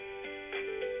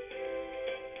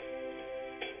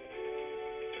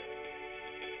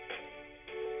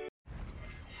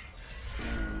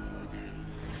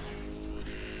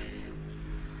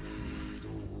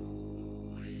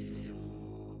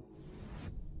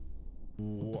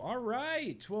All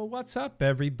right. Well, what's up,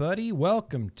 everybody?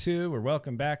 Welcome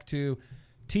back to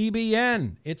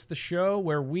TBN. It's the show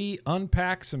where we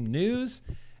unpack some news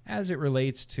as it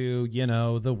relates to,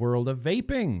 the world of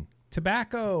vaping,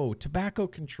 tobacco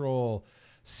control,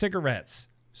 cigarettes,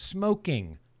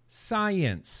 smoking,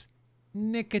 science,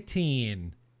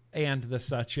 nicotine, and the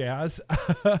such as.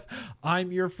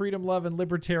 I'm your freedom-loving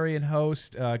libertarian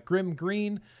host, Grim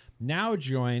Green. Now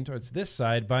joined, or it's this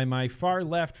side, by my far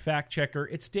left fact checker.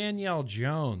 It's Danielle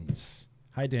Jones.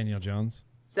 Hi, Danielle Jones.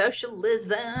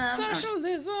 Socialism.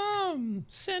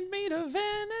 Send me to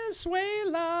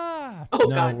Venezuela. Oh, no,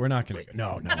 God, we're not going to.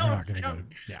 No, we're not going to go.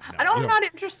 I'm not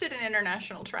interested in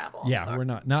international travel. Yeah, we're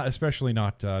not especially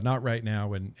not right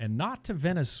now, and not to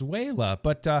Venezuela.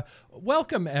 But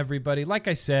welcome everybody. Like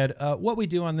I said, what we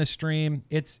do on this stream,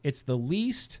 it's the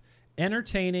least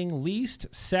entertaining, least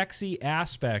sexy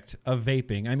aspect of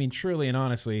vaping. I mean, truly and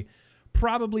honestly,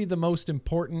 probably the most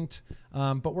important.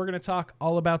 But we're going to talk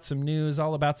all about some news,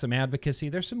 all about some advocacy.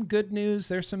 There's some good news.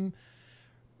 There's some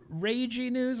ragey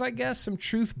news, I guess, some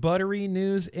truth buttery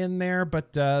news in there.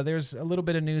 But there's a little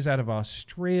bit of news out of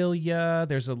Australia.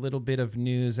 There's a little bit of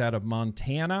news out of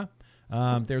Montana.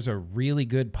 There's a really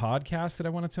good podcast that I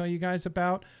want to tell you guys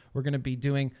about. We're going to be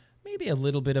doing maybe a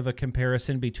little bit of a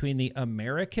comparison between the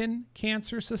American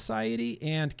Cancer Society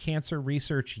and Cancer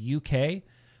Research UK.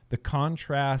 The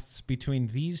contrasts between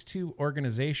these two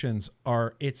organizations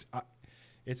are, it's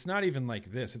not even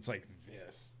like this. It's like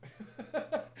this.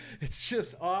 It's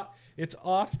just it's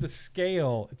off the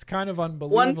scale. It's kind of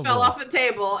unbelievable. One fell off the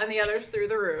table and the other's through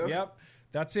the roof. Yep,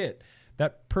 that's it.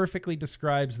 That perfectly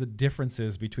describes the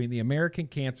differences between the American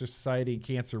Cancer Society and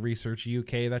Cancer Research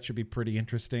UK. That should be pretty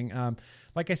interesting.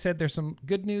 Like I said, there's some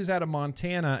good news out of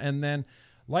Montana. And then,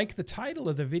 like the title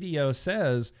of the video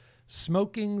says,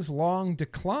 smoking's long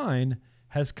decline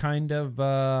has kind of,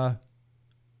 at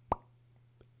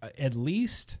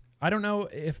least, I don't know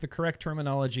if the correct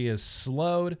terminology is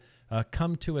slowed,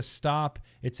 come to a stop.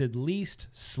 It's at least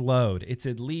slowed. It's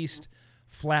at least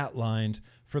flatlined.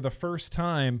 For the first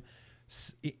time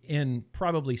in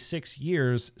probably 6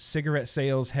 years, cigarette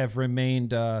sales have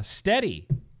remained steady.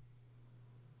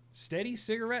 Steady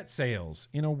cigarette sales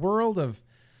in a world of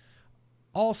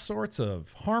all sorts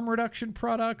of harm reduction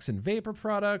products and vapor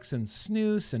products and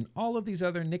snus and all of these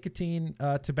other nicotine,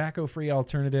 tobacco-free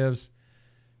alternatives.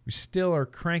 We still are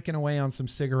cranking away on some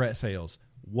cigarette sales.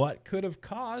 What could have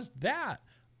caused that?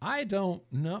 I don't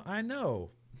know. I know.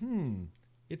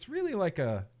 It's really like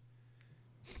a...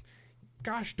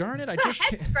 Gosh darn it. It's a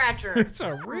head scratcher. It's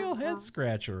a real head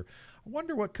scratcher. I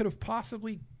wonder what could have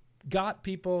possibly got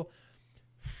people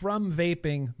from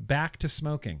vaping back to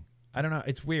smoking. I don't know.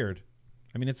 It's weird.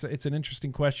 I mean, it's an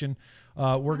interesting question.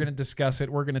 We're going to discuss it.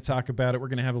 We're going to talk about it. We're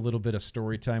going to have a little bit of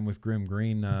story time with Grim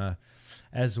Green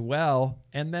as well.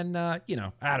 And then, I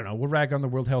don't know. We'll rag on the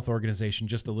World Health Organization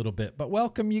just a little bit. But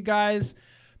welcome, you guys.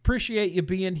 Appreciate you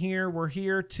being here. We're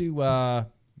here to...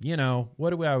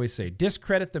 what do we always say?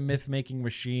 Discredit the myth-making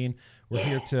machine. We're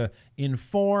here to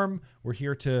inform. We're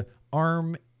here to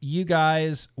arm you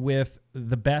guys with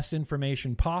the best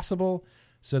information possible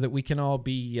so that we can all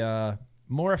be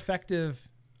more effective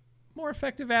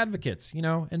advocates,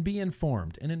 and be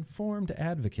informed. An informed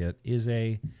advocate is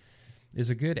a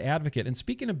good advocate. And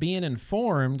speaking of being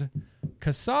informed,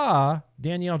 CASA,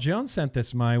 Danielle Jones sent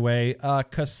this my way.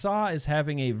 CASA is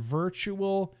having a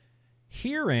virtual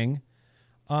hearing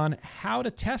on how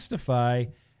to testify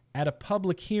at a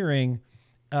public hearing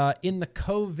in the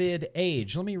COVID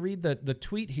age. Let me read the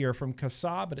tweet here from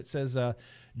CASA, but it says,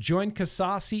 join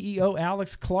CASA CEO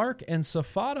Alex Clark and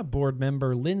SFATA board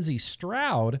member Lindsay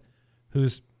Stroud,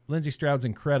 Lindsay Stroud's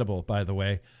incredible, by the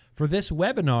way, for this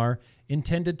webinar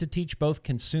intended to teach both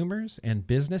consumers and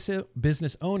business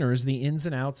owners the ins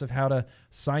and outs of how to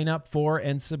sign up for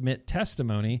and submit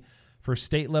testimony for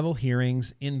state-level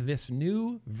hearings in this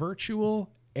new virtual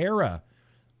era.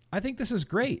 I think this is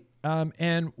great.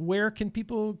 And where can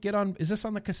people get on? Is this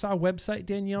on the CASA website,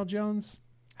 Danielle Jones?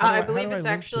 I believe it's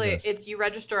actually, you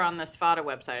register on the SFATA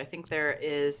website. I think there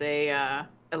is a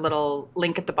little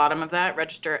link at the bottom of that.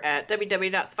 Register at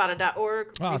www.sfata.org.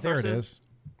 Oh, there it is.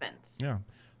 Events. Yeah.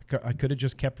 I could have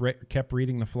just kept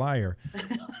reading the flyer.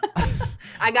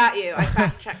 I got you. I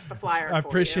fact-checked the flyer for you. I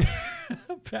appreciate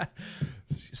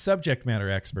subject matter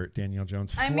expert, Danielle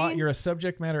Jones. You're a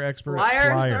subject matter expert at flyers.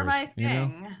 Flyers are my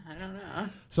thing. I don't know.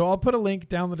 So I'll put a link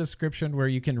down the description where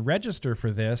you can register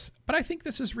for this. But I think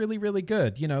this is really, really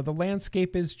good. The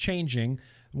landscape is changing.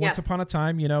 Once upon a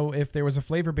time, if there was a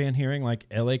flavor ban hearing, like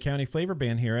LA County flavor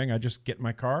ban hearing, I just get in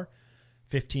my car,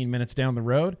 15 minutes down the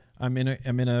road, I'm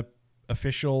in a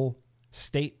official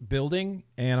state building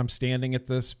and I'm standing at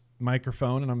this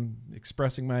microphone and I'm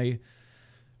expressing my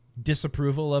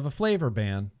disapproval of a flavor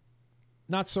ban.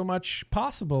 Not so much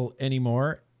possible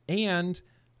anymore. And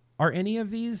are any of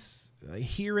these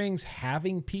hearings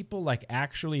having people like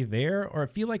actually there? Or I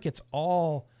feel like it's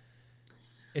all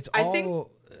I think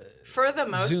for the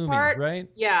most Zoomy, part, right?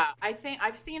 Yeah, I think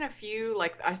I've seen a few,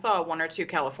 like I saw 1 or 2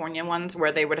 California ones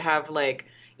where they would have like,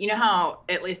 you know how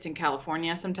at least in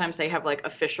California sometimes they have like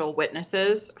official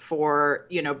witnesses for,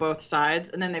 you know, both sides,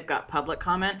 and then they've got public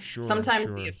comment.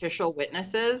 Sometimes the official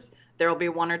witnesses, there'll be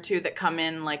 1 or 2 that come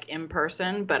in like in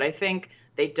person, but I think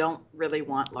they don't really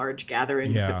want large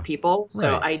gatherings of people.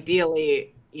 So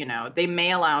ideally, you know, they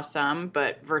may allow some,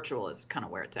 but virtual is kind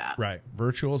of where it's at. Right.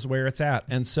 Virtual is where it's at.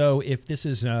 And so if this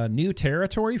is new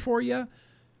territory for you,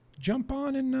 jump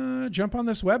on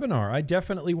this webinar. I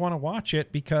definitely want to watch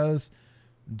it because,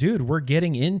 dude, we're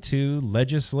getting into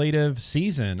legislative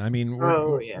season. I mean,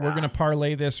 we're going to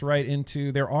parlay this right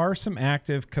into, there are some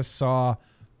active CASA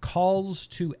calls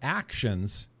to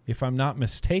actions, if I'm not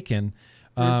mistaken.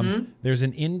 There's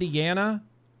an Indiana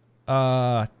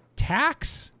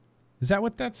tax. Is that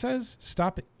what that says?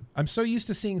 Stop it. I'm so used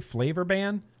to seeing flavor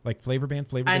ban, like flavor ban.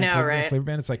 I know, flavor right? ban, flavor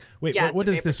ban. It's like, wait, what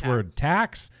is this word?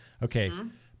 Tax? Okay.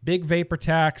 Big vapor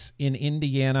tax in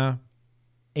Indiana,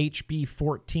 HB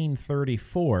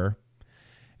 1434.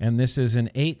 And this is an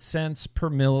 8 cents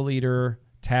per milliliter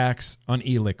tax on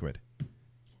e-liquid.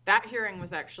 That hearing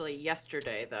was actually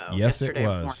yesterday, though. Yes, yesterday it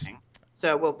was. Morning.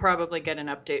 So we'll probably get an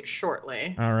update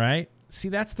shortly. All right. See,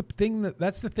 that's the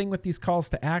thing with these calls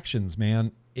to actions,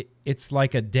 man. It's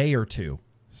like a day or two.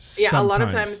 Yeah, sometimes. A lot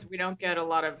of times we don't get a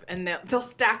lot of, and they'll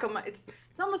stack them. It's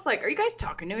almost like, are you guys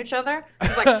talking to each other?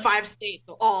 It's like 5 states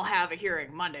will all have a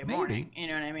hearing Monday morning. You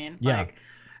know what I mean? Yeah. Like,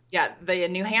 yeah, the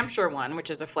New Hampshire one, which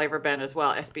is a flavor ban as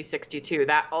well, SB 62,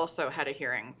 that also had a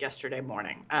hearing yesterday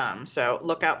morning. So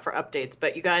look out for updates.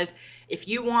 But you guys, if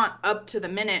you want up to the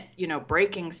minute, you know,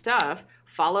 breaking stuff,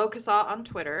 follow CASA on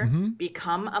Twitter,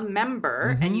 become a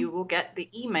member, and you will get the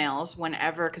emails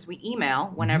whenever, because we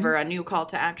email whenever a new call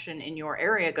to action in your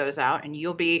area goes out, and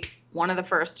you'll be one of the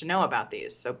first to know about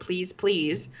these. So please,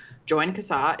 please join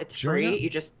CASA. It's free. You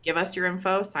just give us your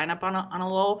info, sign up on a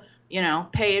little, you know,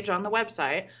 page on the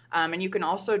website. And you can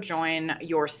also join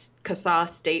your CASA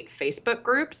state Facebook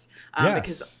groups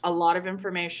because a lot of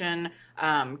information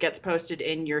gets posted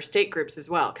in your state groups as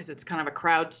well, because it's kind of a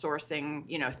crowdsourcing,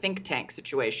 you know, think tank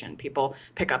situation. People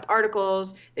pick up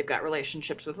articles, they've got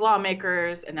relationships with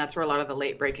lawmakers, and that's where a lot of the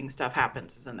late breaking stuff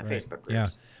happens, is in the Facebook groups. Yeah.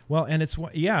 Well, and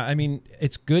I mean,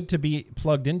 it's good to be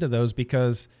plugged into those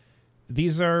because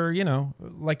these are, you know,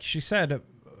 like she said,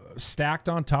 stacked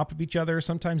on top of each other.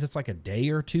 Sometimes it's like a day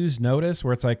or two's notice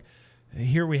where it's like,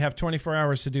 here we have 24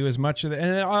 hours to do as much of it,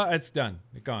 and then, it's done.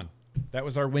 It's gone. That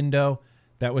was our window.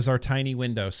 That was our tiny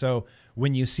window. So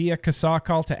when you see a CASA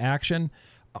call to action,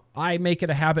 I make it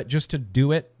a habit just to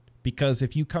do it, because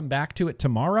if you come back to it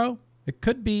tomorrow, it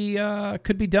could be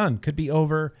done, could be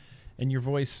over, and your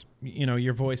voice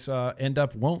end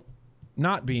up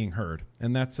not being heard,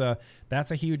 and that's a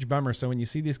huge bummer. So when you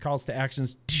see these calls to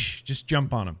actions, just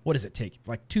jump on them. What does it take?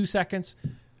 Like 2 seconds?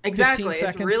 Exactly. 15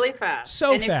 seconds? It's really fast.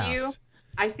 So fast.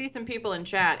 I see some people in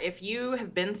chat. If you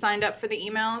have been signed up for the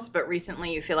emails, but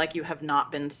recently you feel like you have not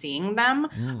been seeing them,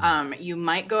 you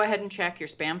might go ahead and check your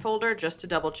spam folder just to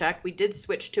double check. We did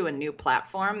switch to a new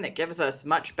platform that gives us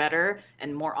much better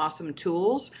and more awesome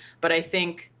tools. But I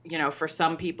think, you know, for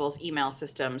some people's email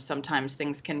systems, sometimes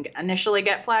things can initially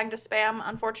get flagged as spam,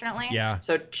 unfortunately. Yeah.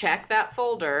 So check that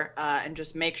folder and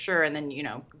just make sure, and then, you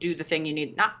know, do the thing you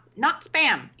need. Not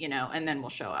spam, you know, and then we'll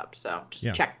show up. So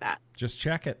just check that. Just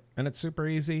check it. And it's super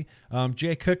easy.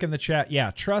 Jay Cook in the chat. Yeah.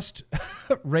 Trust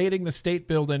raiding the state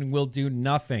building will do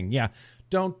nothing. Yeah.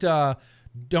 Don't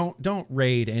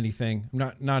raid anything.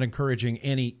 I'm not encouraging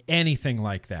anything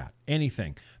like that.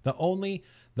 Anything. The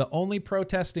only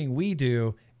protesting we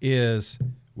do is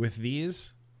with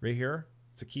these right here.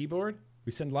 It's a keyboard.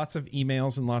 We send lots of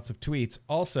emails and lots of tweets.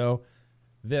 Also,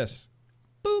 this.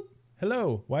 Boop.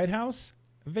 Hello, White House.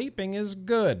 Vaping is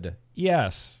good.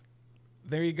 Yes.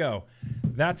 There you go.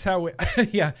 That's how we,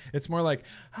 yeah, it's more like,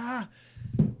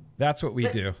 that's what we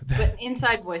do. But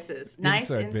inside voices.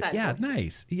 Nice inside voices. Yeah,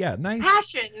 nice. Yeah, nice.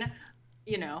 Passion,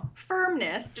 you know,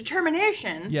 firmness,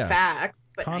 determination, yes. Facts.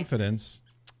 But confidence.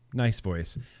 Nice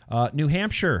voice. New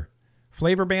Hampshire.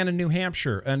 Flavor ban in New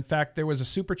Hampshire. In fact, there was a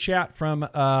super chat from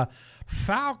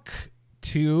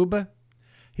FalkTube.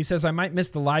 He says, I might miss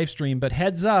the live stream, but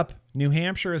heads up, New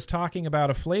Hampshire is talking about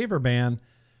a flavor ban.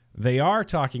 They are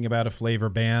talking about a flavor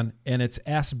ban, and it's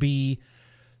SB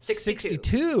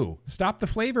 62. Stop the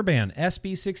flavor ban.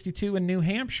 SB 62 in New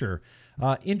Hampshire.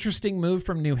 Interesting move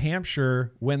from New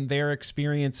Hampshire when they're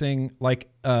experiencing like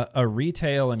a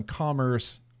retail and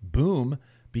commerce boom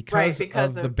because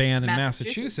of the ban in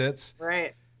Massachusetts.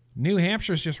 Right. New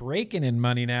Hampshire's just raking in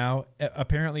money now.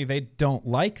 Apparently they don't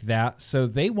like that, so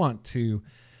they want to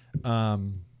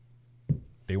ban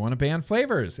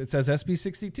flavors. It says SB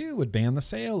 62 would ban the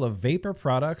sale of vapor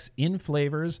products in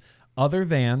flavors other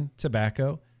than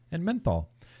tobacco and menthol.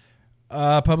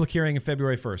 Public hearing on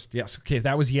February 1st. Yes, okay,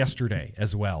 that was yesterday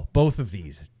as well. Both of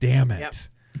these. Damn it. Yep.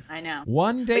 I know.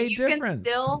 1 day but you difference. You can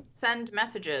still send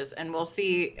messages, and we'll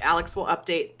see. Alex will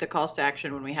update the calls to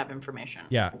action when we have information.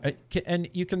 Yeah, and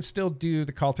you can still do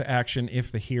the call to action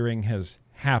if the hearing has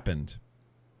happened.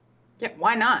 Yeah,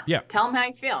 why not? Yeah. Tell them how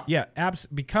you feel. Yeah,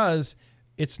 because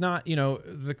it's not,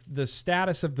 the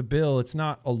status of the bill, it's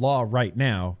not a law right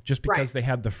now just because they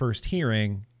had the first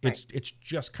hearing. It's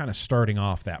just kind of starting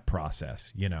off that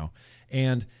process,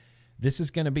 And this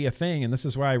is going to be a thing, and this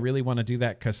is why I really want to do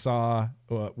that CASA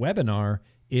webinar,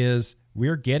 is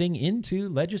we're getting into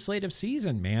legislative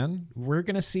season, man. We're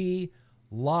going to see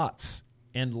lots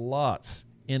and lots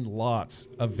and lots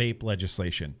of vape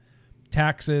legislation.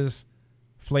 Taxes,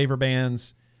 flavor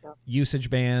bans, usage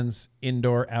bans,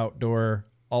 indoor, outdoor,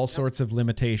 all sorts of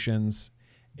limitations.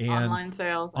 And online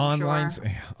sales, I'm sure.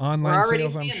 Online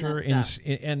sales, I'm sure.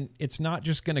 And it's not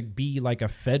just going to be like a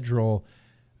federal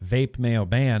vape mail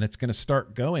ban. It's going to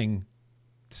start going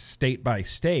state by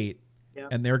state,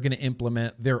 and they're going to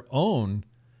implement their own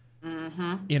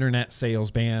internet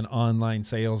sales ban, online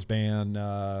sales ban,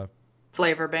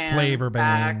 flavor ban,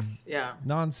 packs,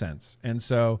 nonsense. And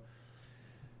so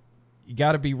you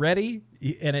got to be ready.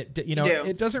 And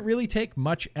it doesn't really take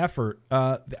much effort.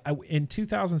 In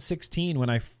 2016,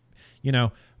 when I,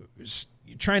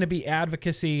 trying to be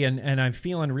advocacy and I'm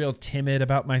feeling real timid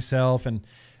about myself, and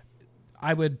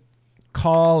I would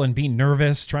call and be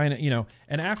nervous trying to,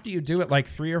 and after you do it like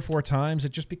 3 or 4 times,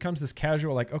 it just becomes this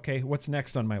casual, like, okay, what's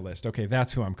next on my list? Okay,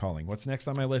 that's who I'm calling. What's next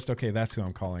on my list? Okay, that's who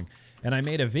I'm calling. And I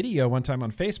made a video one time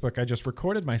on Facebook. I just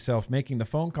recorded myself making the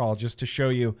phone call just to show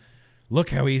you, look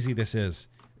how easy this is.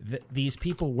 These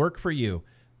people work for you.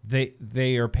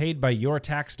 They are paid by your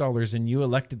tax dollars, and you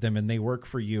elected them, and they work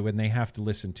for you, and they have to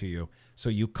listen to you. So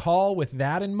you call with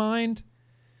that in mind.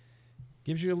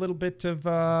 Gives you a little bit of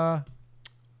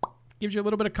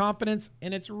confidence,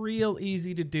 and it's real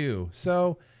easy to do.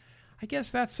 So I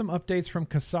guess that's some updates from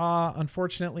CASA.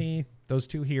 Unfortunately, those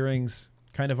 2 hearings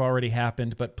kind of already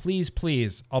happened, but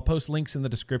please, I'll post links in the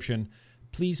description.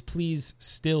 Please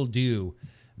still do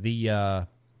the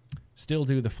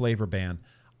flavor ban.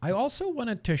 I also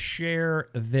wanted to share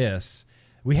this.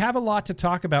 We have a lot to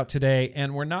talk about today,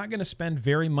 and we're not going to spend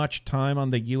very much time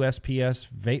on the USPS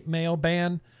vape mail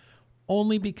ban,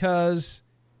 only because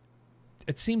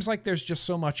it seems like there's just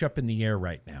so much up in the air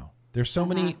right now. There's so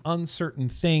many uncertain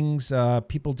things.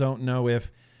 People don't know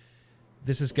if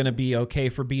this is going to be okay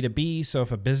for B2B. So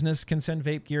if a business can send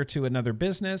vape gear to another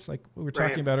business, like we were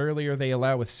talking about earlier, they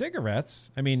allow with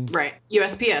cigarettes. I mean,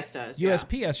 USPS does.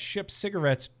 USPS ships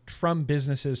cigarettes from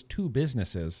businesses to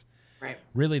businesses. Right.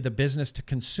 Really, the business to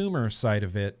consumer side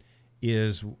of it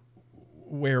is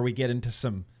where we get into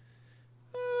some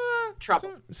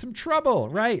trouble. Some trouble,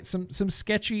 right? Some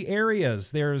sketchy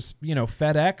areas. There's,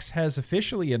 FedEx has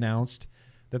officially announced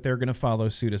that they're going to follow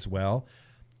suit as well.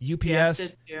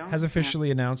 UPS has officially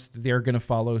announced that they're going to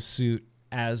follow suit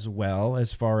as well,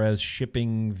 as far as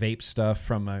shipping vape stuff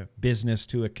from a business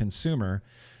to a consumer.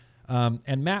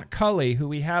 And Matt Cully, who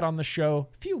we had on the show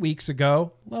a few weeks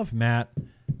ago, love Matt,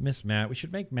 miss Matt. We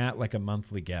should make Matt like a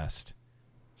monthly guest.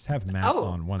 Just have Matt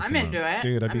on once a month. I'm into it.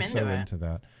 Dude, I'd be so into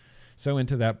that. So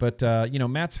into that. But,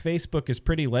 Matt's Facebook is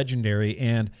pretty legendary,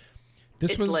 and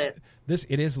it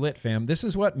is lit, fam. This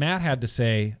is what Matt had to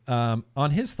say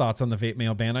on his thoughts on the vape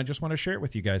mail ban. I just want to share it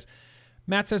with you guys.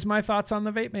 Matt says, my thoughts on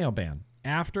the vape mail ban.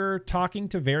 After talking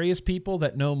to various people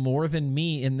that know more than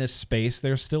me in this space,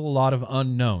 there's still a lot of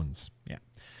unknowns. Yeah.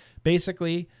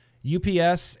 Basically,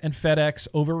 UPS and FedEx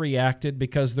overreacted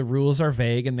because the rules are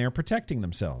vague and they're protecting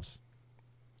themselves.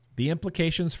 The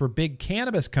implications for big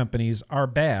cannabis companies are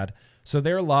bad, so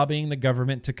they're lobbying the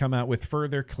government to come out with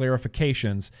further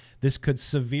clarifications. This could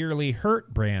severely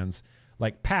hurt brands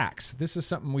like PAX. This is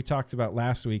something we talked about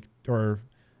last week, or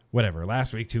whatever,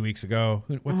 last week, 2 weeks ago.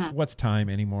 What's time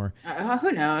anymore?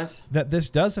 Who knows? That this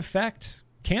does affect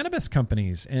cannabis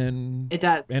companies, and it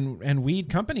does, and weed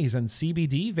companies and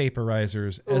CBD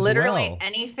vaporizers as literally well.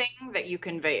 Anything that you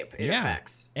can vape, it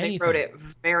affects. Anything. They wrote it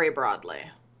very broadly.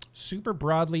 Super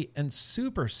broadly and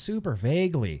super, super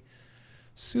vaguely.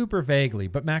 super vaguely.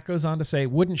 But Matt goes on to say,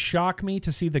 wouldn't shock me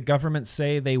to see the government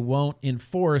say they won't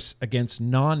enforce against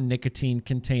non-nicotine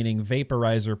containing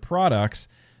vaporizer products,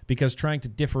 because trying to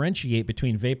differentiate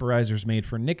between vaporizers made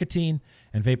for nicotine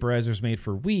and vaporizers made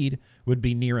for weed would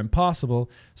be near impossible.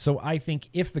 So I think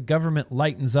if the government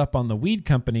lightens up on the weed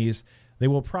companies, they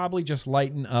will probably just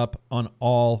lighten up on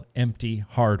all empty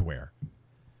hardware.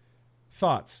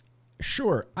 Thoughts?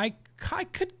 Sure, I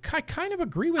kind of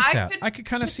agree with that. I could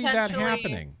kind of see that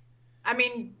happening. I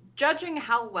mean, judging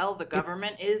how well the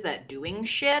government is at doing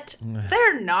shit,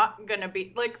 they're not going to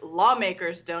be, like,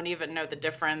 lawmakers don't even know the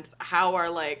difference. How are,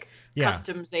 like,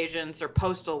 customs agents or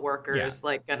postal workers,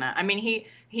 like, gonna, I mean,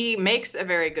 he makes a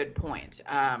very good point.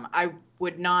 I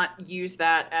would not use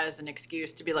that as an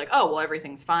excuse to be like, oh, well,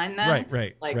 everything's fine then.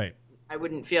 Right. I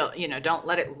wouldn't feel, don't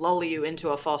let it lull you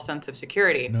into a false sense of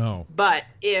security. No. But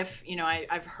if,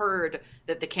 I've heard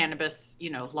that the cannabis,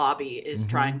 lobby is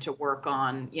trying to work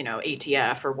on,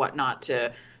 ATF or whatnot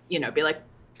to, be like,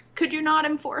 could you not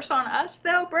enforce on us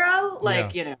though, bro?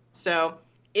 Like, so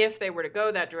if they were to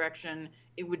go that direction,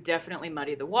 it would definitely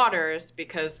muddy the waters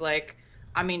because, like,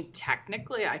 I mean,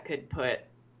 technically I could put,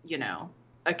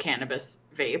 a cannabis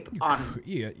vape on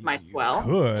my swell.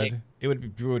 Could. Like, it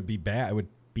would be bad. It would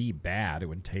be bad. It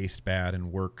would taste bad and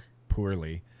work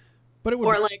poorly. But it would.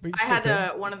 Or like I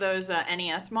had one of those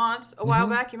NES mods a while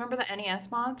back. You remember the NES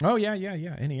mods? Oh yeah,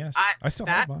 NES. I still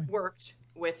have mine. That worked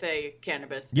with a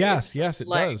cannabis. Yes, it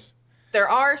does. There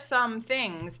are some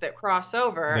things that cross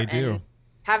over. They do. And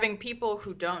having people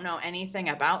who don't know anything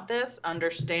about this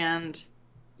understand,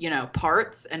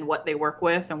 parts and what they work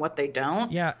with and what they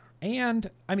don't. Yeah, and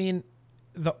I mean,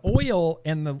 the oil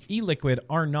and the e-liquid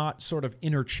are not sort of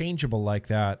interchangeable like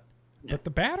that. No. But the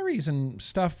batteries and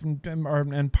stuff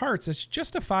and parts, it's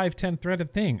just a 510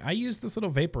 threaded thing. I use this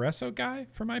little Vaporesso guy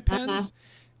for my pens.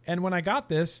 And when I got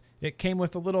this, it came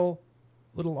with a little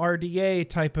RDA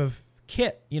type of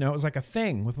kit. It was like a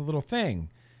thing with a little thing.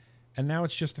 And now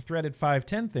it's just a threaded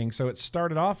 510 thing. So it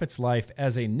started off its life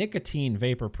as a nicotine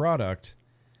vapor product.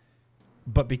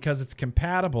 But because it's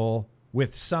compatible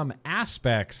with some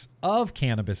aspects of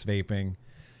cannabis vaping,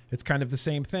 it's kind of the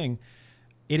same thing.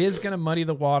 It is going to muddy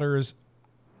the waters,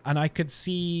 and I could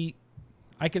see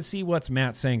what's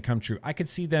Matt saying come true. I could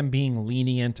see them being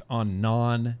lenient on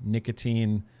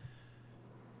non-nicotine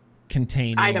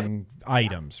containing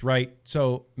items, right?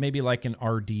 So maybe like an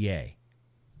RDA.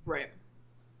 Right.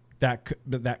 That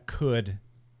could.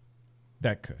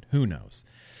 Who knows?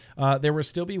 There will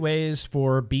still be ways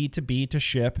for B2B to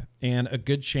ship, and a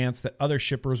good chance that other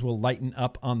shippers will lighten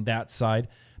up on that side,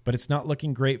 but it's not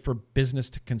looking great for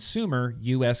business-to-consumer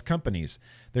U.S. companies.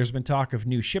 There's been talk of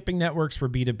new shipping networks for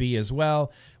B2B as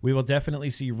well. We will definitely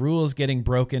see rules getting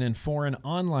broken and foreign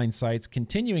online sites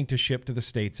continuing to ship to the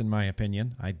States, in my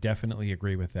opinion. I definitely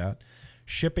agree with that.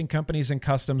 Shipping companies and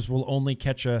customs will only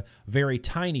catch a very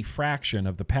tiny fraction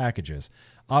of the packages.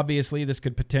 Obviously, this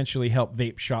could potentially help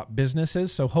vape shop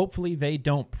businesses, so hopefully they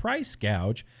don't price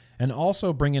gouge and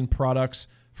also bring in products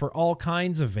for all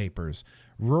kinds of vapors.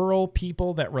 Rural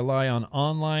people that rely on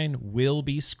online will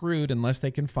be screwed unless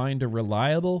they can find a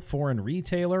reliable foreign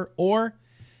retailer or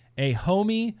a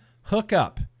homie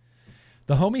hookup.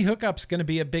 The homie hookup's going to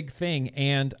be a big thing,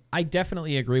 and I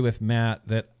definitely agree with Matt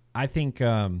that I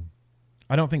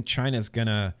don't think China's going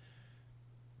to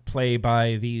play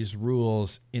by these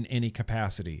rules in any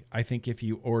capacity. I think if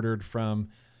you ordered from,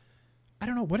 I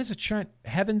don't know, what is it,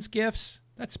 Heaven's Gifts?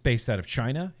 That's based out of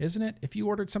China, isn't it? If you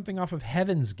ordered something off of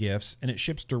Heaven's Gifts and it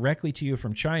ships directly to you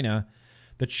from China,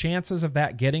 the chances of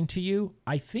that getting to you,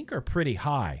 I think, are pretty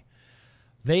high.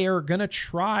 They are going to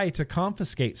try to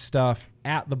confiscate stuff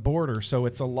at the border, so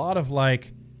it's a lot of,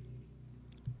 like,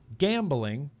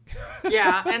 gambling.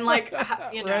 Yeah, and like,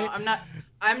 right?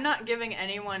 I'm not giving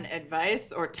anyone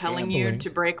advice or telling you to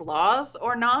break laws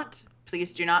or not.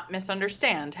 Please do not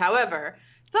misunderstand. However,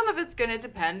 some of it's going to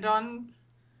depend on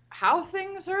how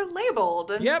things are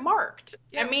labeled and marked.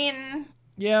 Yep. I mean,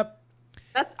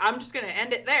 I'm just going to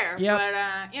end it there.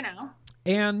 But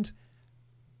and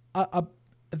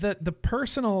the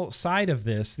personal side of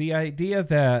this, the idea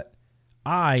that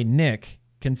I, Nick,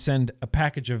 can send a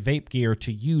package of vape gear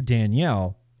to you,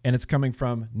 Danielle, and it's coming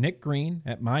from Nick Green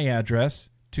at my address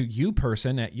to you,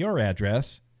 person, at your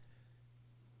address.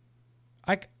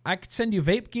 I could send you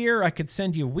vape gear. I could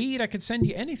send you weed. I could send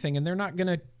you anything, and they're not going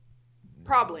to.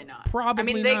 Probably not.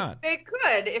 Probably not. They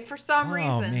could if for some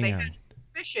reason they had a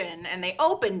suspicion and they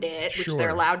opened it, which they're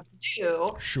allowed to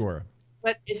do. Sure.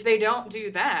 But if they don't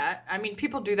do that, I mean,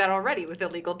 people do that already with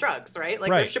illegal drugs, right? Like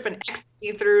Right. they're shipping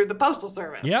ecstasy through the postal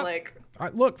service. Yep. Like,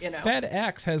 Look, you know.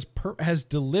 FedEx has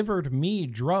delivered me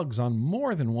drugs on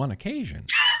more than one occasion.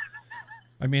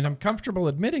 I mean, I'm comfortable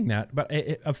admitting that, but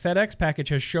a FedEx package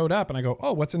has showed up, and I go,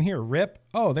 "Oh, what's in here? Rip!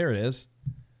 Oh, there it is.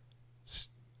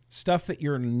 Stuff that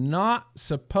you're not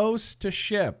supposed to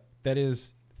ship. That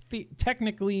is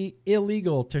technically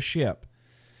illegal to ship."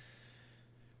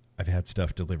 I've had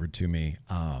stuff delivered to me.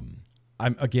 I'm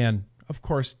again, of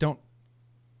course, don't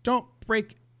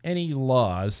break any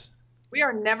laws. We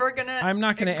are never gonna. I'm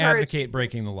not going to advocate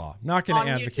breaking the law. Not going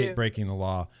to advocate breaking the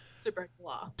law. To break the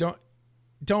law.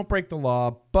 Don't break the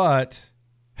law, but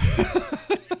I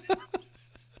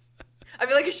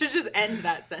feel like you should just end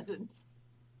that sentence.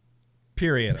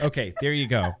 Period. Okay, there you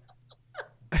go.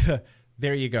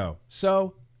 There you go.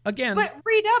 So again, but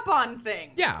read up on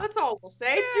things. Yeah, that's all we'll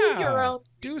say. Yeah. Do your own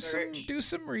research. Do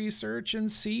some research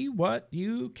and see what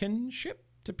you can ship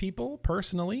to people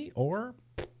personally or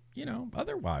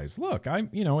otherwise. Look,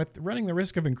 I'm at running the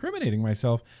risk of incriminating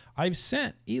myself. I've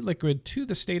sent e-liquid to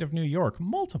the state of New York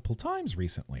multiple times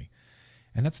recently,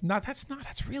 and that's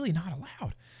really not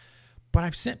allowed. But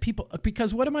I've sent people,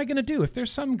 because what am I going to do if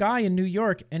there's some guy in New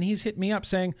York and he's hit me up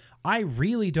saying, I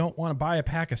really don't want to buy a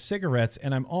pack of cigarettes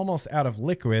and I'm almost out of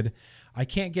liquid. I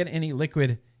can't get any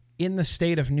liquid in the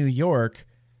state of New York.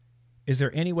 Is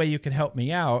there any way you could help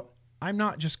me out? I'm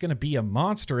not just going to be a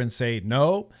monster and say,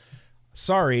 no,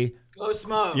 sorry. Go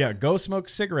smoke. Yeah, go smoke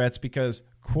cigarettes because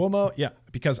Cuomo,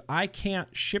 because I can't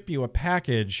ship you a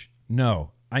package.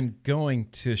 No, I'm going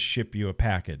to ship you a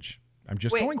package. I'm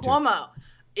just going to. Cuomo.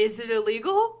 Is it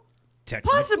illegal?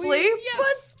 Technically, possibly,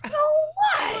 yes. But so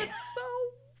what? But so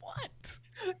what?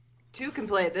 Two can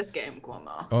play this game,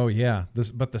 Cuomo. Oh yeah,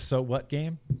 but the so what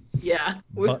game? Yeah.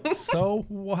 But so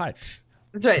what?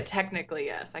 That's right. Technically,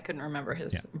 yes. I couldn't remember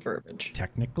his verbiage.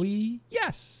 Technically,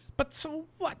 yes. But so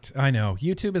what? I know.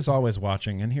 YouTube is always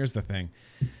watching, and here's the thing.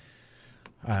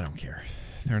 I don't care.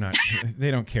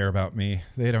 They don't care about me.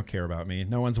 They don't care about me.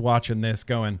 No one's watching this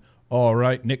going, all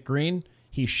right, Nick Green,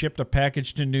 he shipped a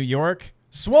package to New York.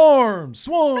 Swarm.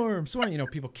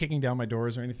 People kicking down my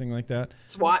doors or anything like that.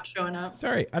 SWAT showing up.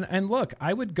 Sorry. And look,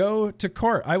 I would go to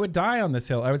court. I would die on this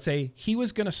hill. I would say he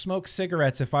was going to smoke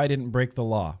cigarettes if I didn't break the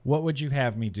law. What would you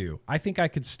have me do? I think I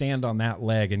could stand on that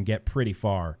leg and get pretty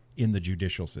far in the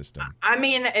judicial system. I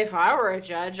mean, if I were a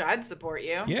judge, I'd support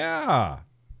you. Yeah.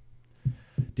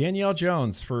 Danielle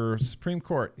Jones for Supreme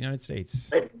Court, United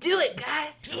States. Let's do it,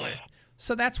 guys. Do it.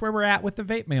 So that's where we're at with the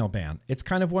vape mail ban. It's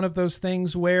kind of one of those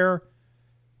things where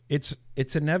it's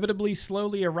inevitably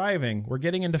slowly arriving. We're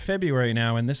getting into February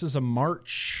now, and this is a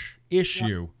March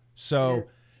issue. Yep. So,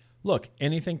 look,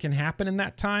 anything can happen in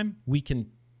that time. We can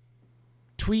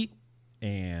tweet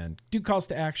and do calls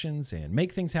to actions and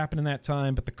make things happen in that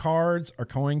time, but the cards are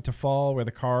going to fall where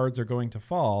the cards are going to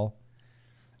fall.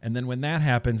 And then when that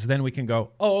happens, then we can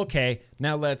go, oh, okay,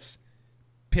 now let's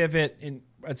pivot and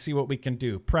let's see what we can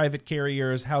do. Private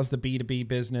carriers, how's the B2B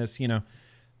business?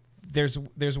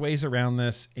 There's ways around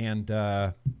this, and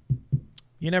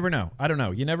you never know. I don't know.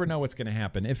 You never know what's going to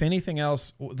happen. If anything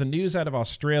else, the news out of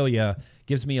Australia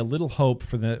gives me a little hope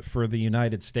for the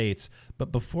United States.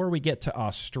 But before we get to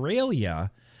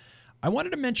Australia, I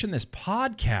wanted to mention this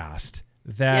podcast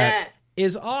that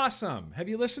is awesome. Have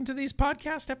you listened to these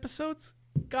podcast episodes?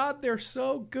 God, they're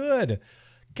so good.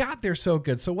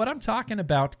 So what I'm talking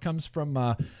about comes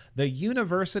from the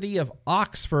University of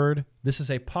Oxford. This is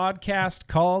a podcast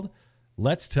called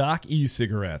Let's Talk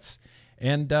E-Cigarettes.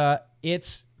 And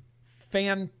it's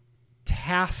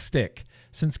fantastic.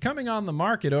 Since coming on the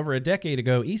market over a decade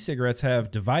ago, e-cigarettes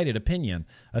have divided opinion.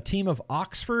 A team of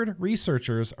Oxford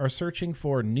researchers are searching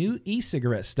for new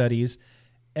e-cigarette studies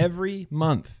every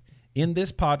month. In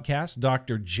this podcast,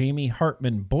 Dr. Jamie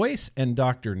Hartman-Boyce and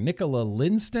Dr. Nicola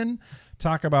Linston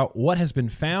talk about what has been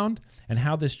found and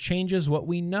how this changes what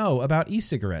we know about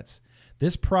e-cigarettes.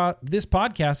 This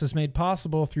podcast is made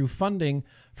possible through funding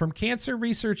from Cancer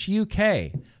Research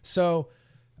UK. So,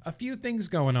 a few things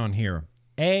going on here.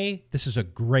 A, this is a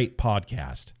great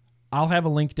podcast. I'll have a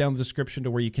link down in the description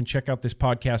to where you can check out this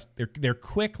podcast. They're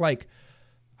quick, like,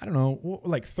 I don't know,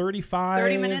 like 30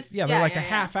 minutes? Yeah, they're like a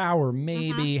half hour,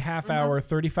 maybe hour,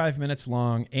 35 minutes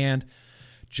long. And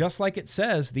just like it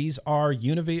says, these are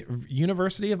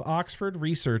University of Oxford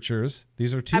researchers.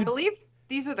 These are two. I believe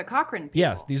these are the Cochrane people.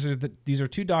 Yes, these are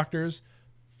two doctors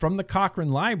from the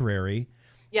Cochrane Library.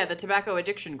 Yeah, the Tobacco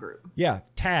Addiction Group. Yeah,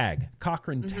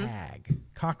 Cochrane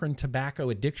Tobacco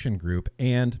Addiction Group.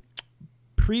 And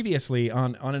previously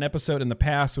on an episode in the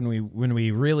past when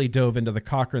we really dove into the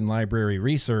Cochrane Library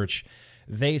research,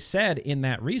 they said in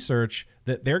that research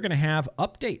that they're going to have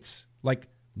updates, like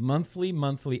monthly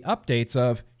updates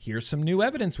of, here's some new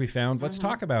evidence we found, let's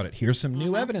talk about it. Here's some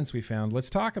new evidence we found, let's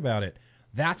talk about it.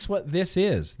 That's what this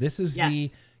is. This is the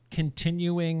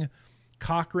continuing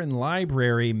Cochrane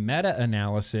Library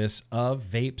meta-analysis of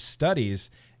vape studies.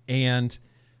 And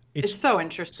it's so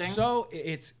interesting. So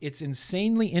it's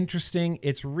insanely interesting.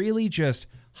 It's really just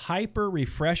hyper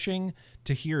refreshing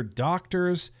to hear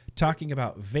doctors talking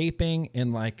about vaping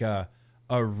in like a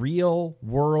real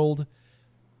world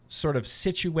sort of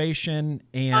situation,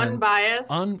 and unbiased,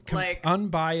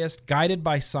 unbiased, guided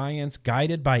by science,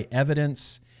 guided by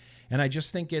evidence. And I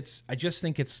just think it's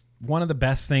one of the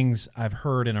best things I've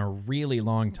heard in a really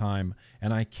long time,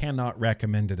 and I cannot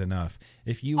recommend it enough.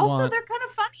 If you also, want, they're kind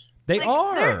of funny. They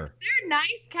are. They're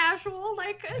nice, casual,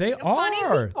 they funny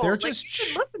are. people. They're like, just. You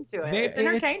should listen to it. It's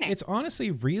entertaining. It's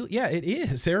honestly real. Yeah, it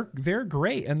is. They're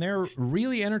great, and they're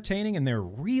really entertaining, and they're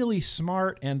really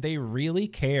smart, and they really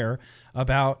care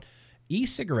about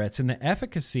e-cigarettes and the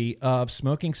efficacy of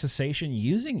smoking cessation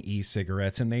using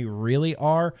e-cigarettes, and they really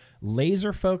are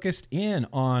laser focused in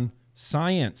on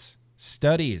science,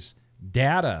 studies,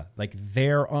 data. Like,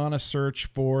 they're on a search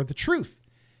for the truth.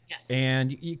 Yes.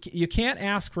 And you can't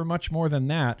ask for much more than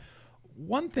that.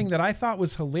 One thing that I thought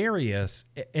was hilarious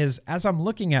is, as I'm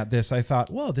looking at this, I thought,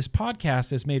 whoa, this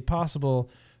podcast is made possible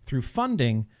through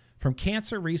funding from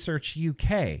Cancer Research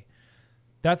UK.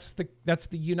 That's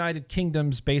the United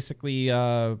Kingdom's basically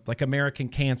like American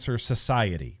Cancer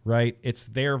Society, right? It's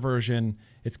their version.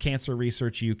 It's Cancer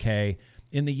Research UK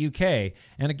in the UK.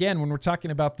 And again, when we're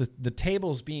talking about the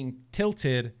tables being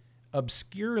tilted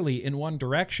obscurely in one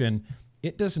direction,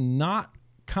 it does not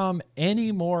come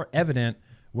any more evident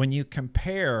when you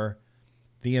compare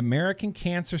the American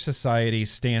Cancer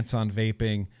Society's stance on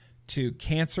vaping to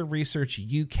Cancer Research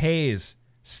UK's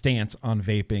stance on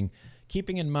vaping,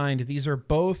 keeping in mind these are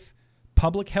both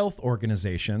public health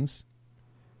organizations,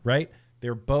 right?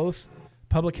 They're both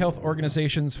public health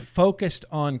organizations focused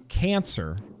on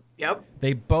cancer. Yep.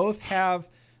 They both have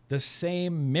the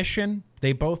same mission.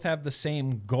 They both have the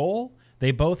same goal. They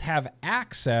both have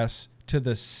access to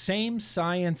the same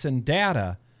science and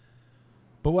data.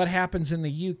 But what happens in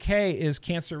the UK is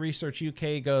Cancer Research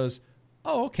UK goes,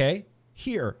 oh, okay,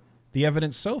 here. The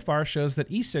evidence so far shows that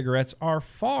e-cigarettes are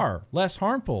far less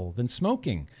harmful than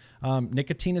smoking.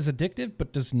 Nicotine is addictive,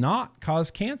 but does not cause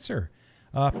cancer.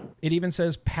 It even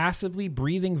says passively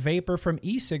breathing vapor from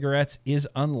e-cigarettes is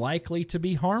unlikely to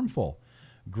be harmful.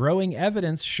 Growing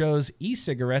evidence shows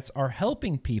e-cigarettes are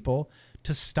helping people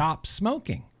to stop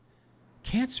smoking.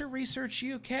 Cancer Research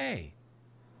UK.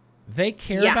 They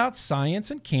care about science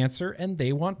and cancer, and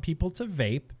they want people to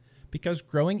vape because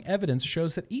growing evidence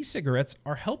shows that e-cigarettes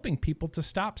are helping people to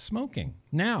stop smoking.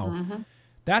 Now,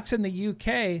 that's in the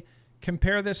UK.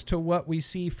 Compare this to what we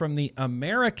see from the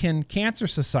American Cancer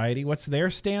Society. What's their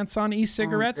stance on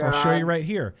e-cigarettes? I'll show you right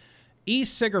here.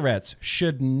 E-cigarettes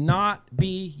should not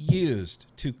be used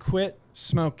to quit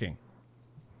smoking.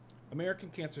 American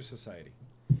Cancer Society.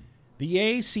 The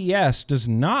ACS does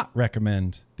not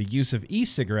recommend the use of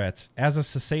e-cigarettes as a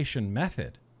cessation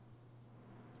method.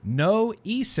 No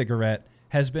e-cigarette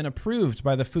has been approved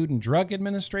by the Food and Drug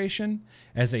Administration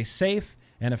as a safe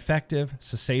and effective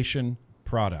cessation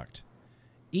product.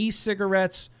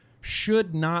 E-cigarettes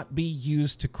should not be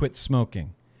used to quit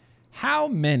smoking. How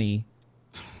many?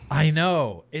 I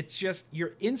know. It's just,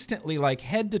 you're instantly like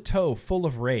head to toe full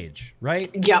of rage, right?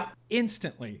 Yep.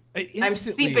 Instantly. I'm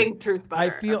seeping truth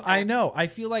butter. I know. I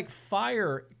feel like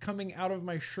fire coming out of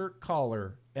my shirt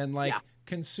collar and like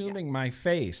consuming my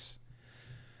face.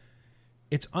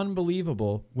 It's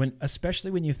unbelievable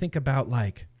especially when you think about,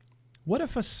 like, what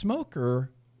if a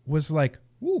smoker was like,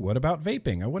 ooh, what about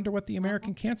vaping? I wonder what the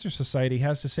American Cancer Society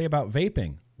has to say about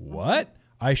vaping. What?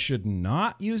 I should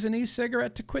not use an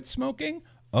e-cigarette to quit smoking?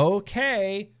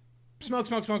 Okay. Smoke,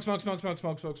 smoke, smoke, smoke, smoke, smoke,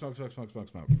 smoke, smoke, smoke, smoke, smoke, smoke,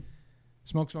 smoke.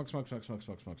 Smoke, smoke, smoke, smoke, smoke,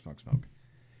 smoke, smoke, smoke, smoke.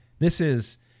 This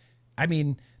is, I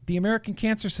mean, the American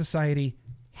Cancer Society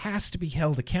has to be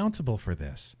held accountable for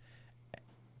this.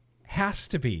 Has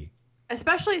to be.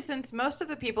 Especially since most of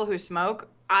the people who smoke,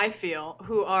 I feel,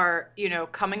 who are,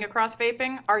 coming across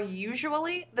vaping are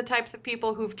usually the types of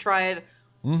people who've tried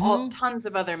tons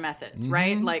of other methods,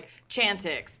 right? Like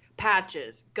Chantix,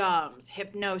 patches, gums,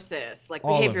 hypnosis, like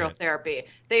behavioral therapy.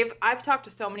 I've talked to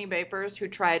so many vapors who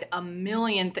tried a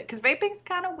million things, because vaping's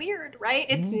kind of weird, right?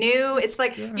 It's new. It's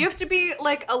like you have to be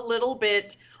like a little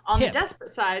bit on the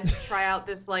desperate side to try out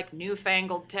this like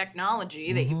newfangled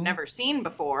technology that you've never seen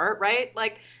before, right?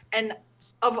 Like, and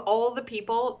of all the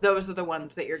people, those are the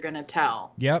ones that you're going to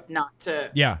tell. Yep. Not to.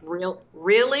 Yeah.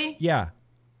 Really? Yeah.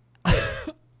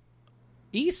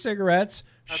 E-cigarettes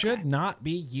should not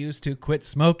be used to quit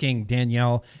smoking,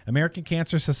 Danielle. American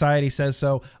Cancer Society says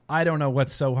so. I don't know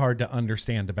what's so hard to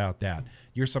understand about that.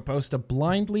 You're supposed to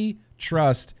blindly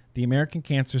trust the American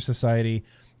Cancer Society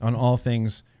on all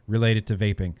things related to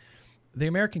vaping. The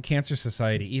American Cancer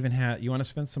Society even you want to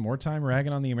spend some more time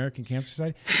ragging on the American Cancer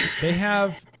Society? They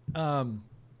have,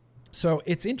 so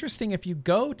it's interesting if you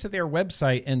go to their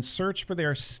website and search for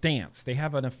their stance. They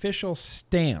have an official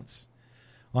stance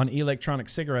on electronic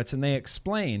cigarettes, and they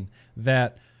explain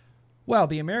that, well,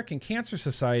 the American Cancer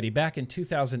Society back in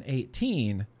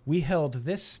 2018, we held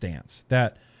this stance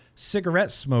that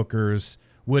cigarette smokers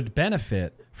would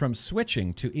benefit from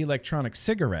switching to electronic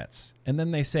cigarettes. And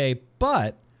then they say,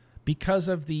 but because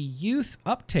of the youth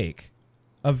uptake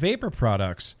of vapor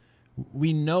products,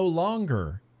 we no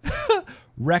longer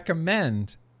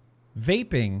recommend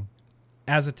vaping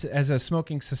as a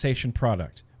smoking cessation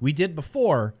product. We did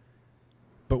before,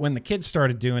 but when the kids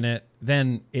started doing it,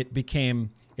 then it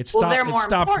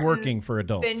stopped working for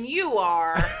adults. Than you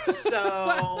are,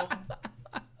 so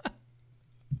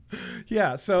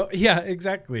yeah,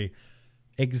 exactly.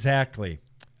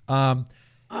 I'm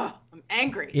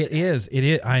angry. It is.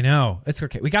 I know. It's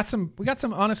okay. We got some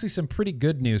honestly some pretty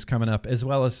good news coming up as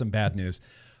well as some bad news.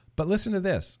 But listen to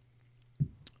this.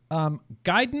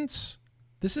 Guidance.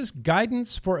 This is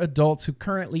guidance for adults who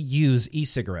currently use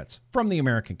e-cigarettes from the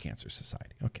American Cancer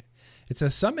Society. Okay. It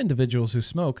says some individuals who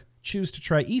smoke choose to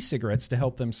try e-cigarettes to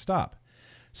help them stop.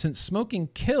 Since smoking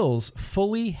kills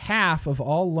fully half of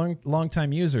all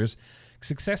longtime users,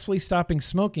 successfully stopping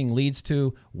smoking leads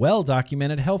to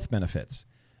well-documented health benefits.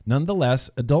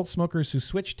 Nonetheless, adult smokers who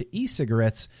switch to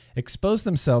e-cigarettes expose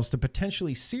themselves to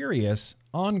potentially serious,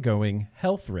 ongoing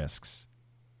health risks.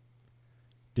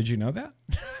 Did you know that?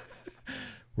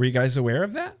 Were you guys aware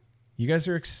of that? You guys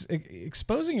are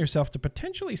exposing yourself to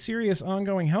potentially serious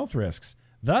ongoing health risks.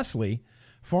 Thusly,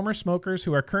 former smokers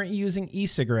who are currently using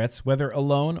e-cigarettes, whether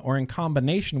alone or in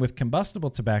combination with combustible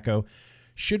tobacco,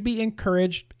 should be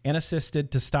encouraged and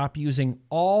assisted to stop using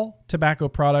all tobacco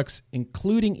products,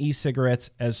 including e-cigarettes,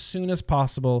 as soon as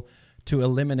possible to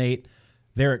eliminate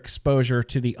their exposure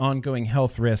to the ongoing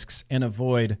health risks and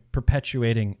avoid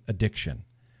perpetuating addiction.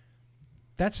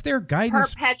 That's their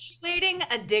guidance. Perpetuating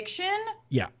addiction?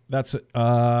 Yeah, that's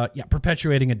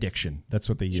perpetuating addiction. That's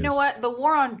what they use. You know what? The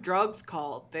war on drugs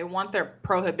called. They want their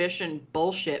prohibition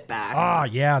bullshit back. Ah,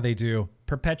 yeah, they do.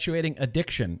 Perpetuating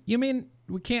addiction. You mean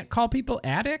we can't call people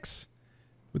addicts?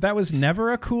 That was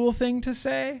never a cool thing to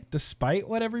say, despite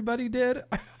what everybody did.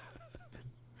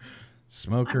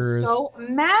 Smokers. I'm so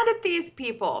mad at these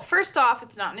people. First off,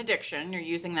 it's not an addiction. You're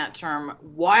using that term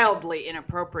wildly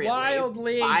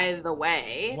inappropriately. By the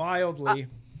way. Wildly.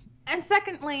 And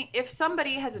secondly, if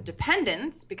somebody has a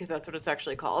dependence, because that's what it's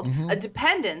actually called, a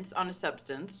dependence on a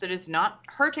substance that is not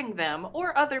hurting them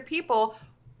or other people,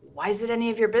 why is it any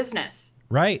of your business?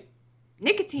 Right.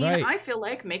 Nicotine, I feel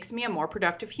like, makes me a more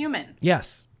productive human.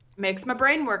 Yes. Makes my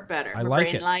brain work better. My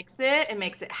brain likes it. It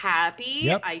makes it happy.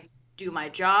 Yep. I do my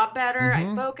job better.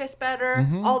 I focus better.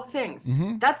 All the things.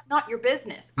 That's not your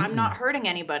business. I'm not hurting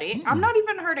anybody. I'm not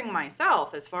even hurting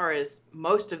myself as far as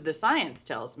most of the science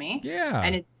tells me. Yeah.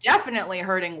 And it's definitely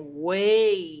hurting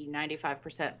way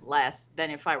 95% less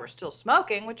than if I were still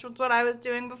smoking, which was what I was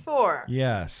doing before.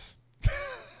 Yes.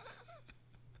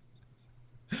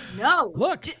 No.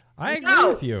 Look, I agree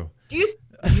with you.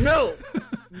 No.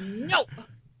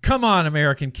 Come on,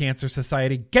 American Cancer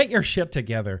Society. Get your shit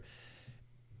together.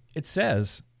 It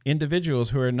says individuals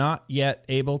who are not yet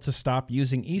able to stop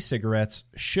using e-cigarettes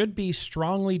should be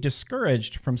strongly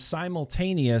discouraged from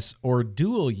simultaneous or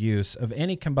dual use of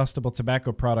any combustible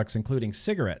tobacco products, including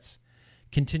cigarettes.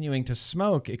 Continuing to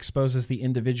smoke exposes the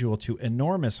individual to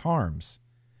enormous harms.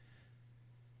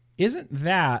 Isn't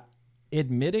that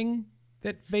admitting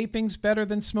that vaping's better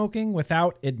than smoking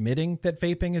without admitting that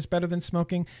vaping is better than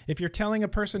smoking? If you're telling a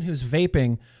person who's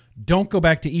vaping, don't go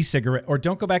back to e-cigarette or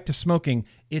don't go back to smoking,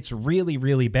 it's really,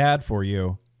 really bad for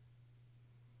you.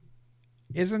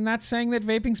 Isn't that saying that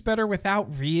vaping's better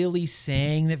without really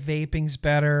saying that vaping's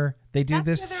better? They do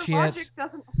this their shit. Logic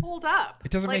doesn't hold up.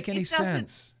 It doesn't make any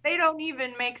sense. They don't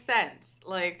even make sense.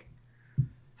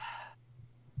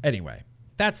 Anyway,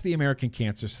 that's the American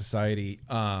Cancer Society.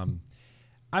 I'm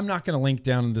not going to link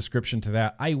down in the description to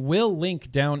that. I will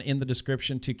link down in the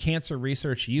description to Cancer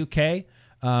Research UK.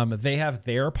 They have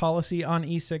their policy on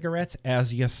e-cigarettes,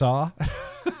 as you saw.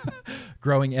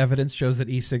 Growing evidence shows that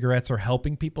e-cigarettes are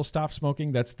helping people stop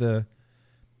smoking. That's the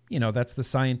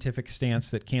scientific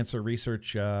stance that Cancer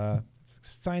Research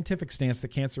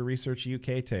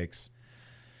UK takes.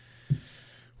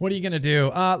 What are you going to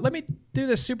do? Let me do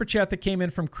this super chat that came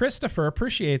in from Christopher.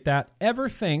 Appreciate that.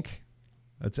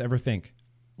 Let's ever think.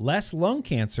 Less lung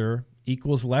cancer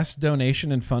equals less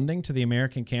donation and funding to the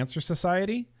American Cancer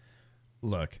Society?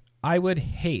 Look, I would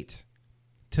hate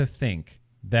to think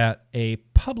that a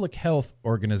public health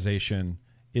organization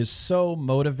is so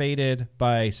motivated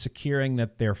by securing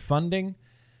that their funding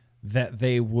that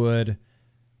they would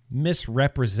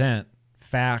misrepresent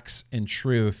facts and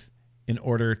truth in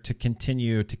order to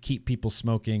continue to keep people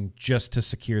smoking just to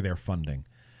secure their funding.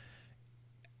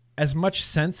 As much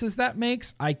sense as that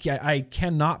makes, I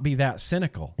cannot be that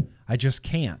cynical. I just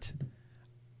can't.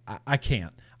 I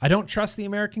can't. I don't trust the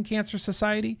American Cancer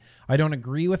Society. I don't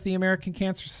agree with the American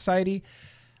Cancer Society.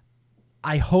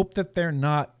 I hope that they're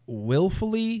not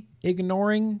willfully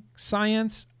ignoring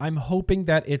science. I'm hoping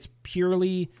that it's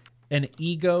purely an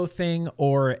ego thing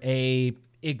or a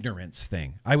ignorance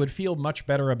thing. I would feel much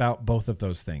better about both of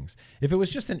those things. If it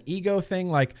was just an ego thing,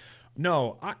 like,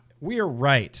 no, we're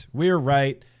right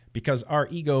because our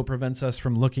ego prevents us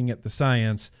from looking at the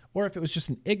science, or if it was just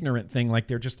an ignorant thing, like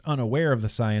they're just unaware of the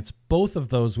science, both of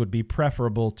those would be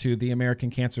preferable to the American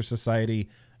Cancer Society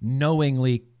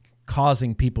knowingly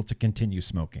causing people to continue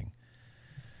smoking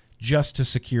just to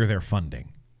secure their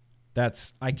funding.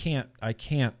 I can't.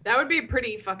 That would be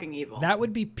pretty fucking evil. That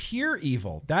would be pure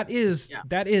evil. That is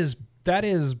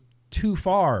too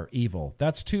far evil.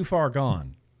 That's too far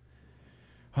gone.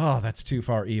 Oh, that's too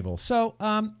far evil. So,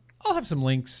 I'll have some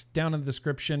links down in the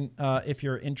description if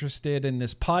you're interested in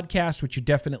this podcast, which you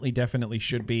definitely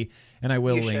should be. And I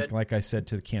will link, like I said,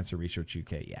 to the Cancer Research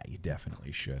UK. Yeah, you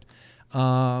definitely should.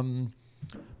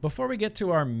 Before we get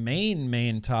to our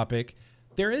main topic,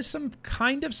 there is some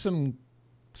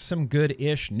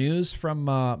good-ish news from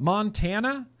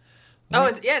Montana.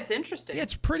 It's interesting.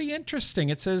 It's pretty interesting.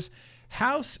 It says,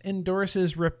 House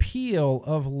endorses repeal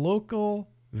of local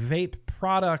vape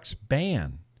products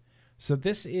ban. So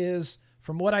this is,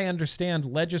 from what I understand,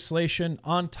 legislation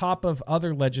on top of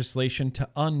other legislation to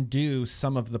undo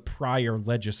some of the prior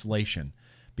legislation,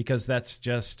 because that's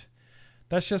just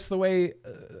the way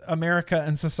America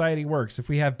and society works. If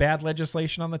we have bad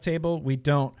legislation on the table, we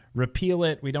don't repeal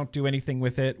it. We don't do anything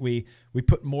with it. We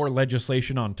put more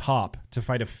legislation on top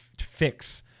to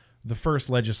fix the first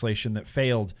legislation that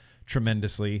failed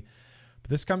tremendously. But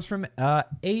this comes from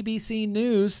ABC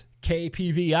News,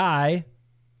 KPVI.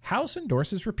 House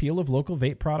endorses repeal of local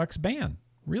vape products ban.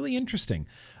 Really interesting.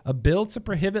 A bill to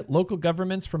prohibit local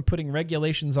governments from putting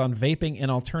regulations on vaping and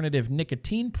alternative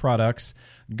nicotine products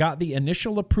got the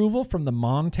initial approval from the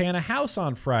Montana House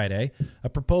on Friday, a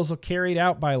proposal carried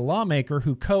out by a lawmaker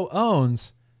who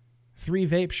co-owns 3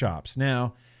 vape shops.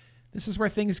 Now, this is where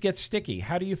things get sticky.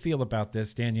 How do you feel about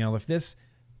this, Danielle? If this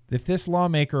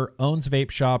lawmaker owns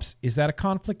vape shops, is that a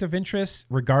conflict of interest,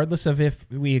 regardless of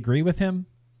if we agree with him?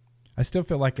 I still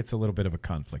feel like it's a little bit of a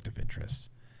conflict of interest.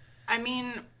 I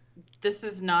mean, this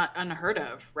is not unheard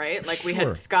of, right? Like we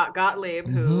had Scott Gottlieb,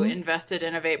 who invested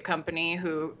in a vape company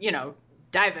who,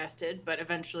 divested, but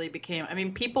eventually became,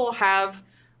 people have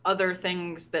other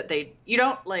things that you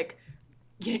don't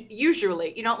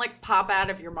pop out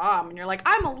of your mom and you're like,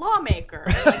 I'm a lawmaker.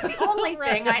 And the only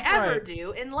thing I ever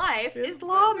do in life is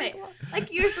lawmaker.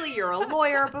 Usually you're a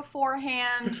lawyer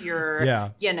beforehand, you're,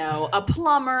 a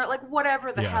plumber,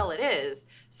 whatever the hell it is.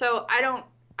 So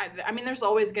there's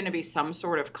always going to be some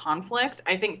sort of conflict.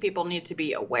 I think people need to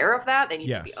be aware of that. They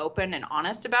need to be open and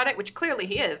honest about it, which clearly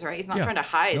he is, right? He's not trying to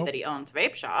hide that he owns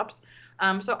vape shops.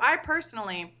 So I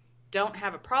personally don't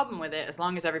have a problem with it as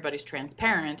long as everybody's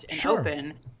transparent and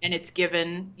open and it's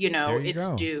given, its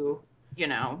due,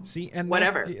 See, and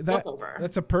whatever.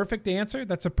 That's a perfect answer.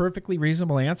 That's a perfectly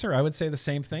reasonable answer. I would say the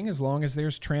same thing, as long as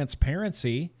there's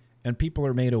transparency and people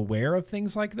are made aware of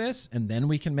things like this, and then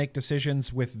we can make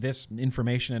decisions with this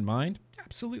information in mind.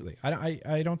 Absolutely.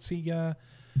 I don't see a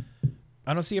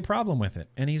problem with it.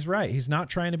 And he's right. He's not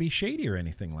trying to be shady or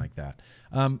anything like that.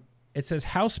 It says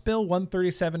House Bill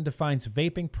 137 defines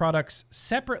vaping products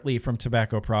separately from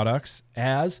tobacco products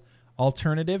as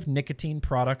alternative nicotine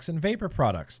products and vapor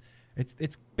products.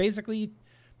 It's basically,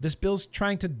 this bill's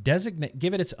trying to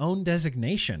give it its own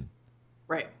designation.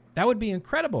 Right. That would be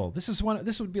incredible. This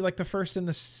would be like the first in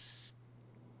this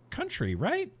country,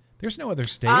 right? There's no other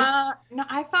states. No,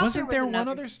 I thought there was one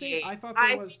other state. I thought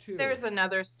there was two. There's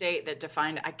another state that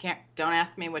defined. Don't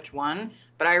ask me which one,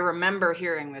 but I remember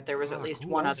hearing that there was at least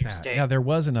one other state. Yeah, there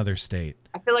was another state.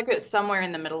 I feel like it's somewhere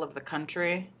in the middle of the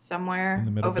country, somewhere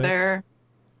over there.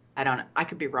 I don't know. I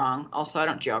could be wrong. Also, I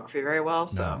don't geography very well,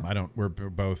 so. No, I don't. We're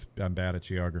both. I'm bad at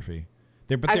geography.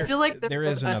 I feel like there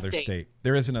is another state.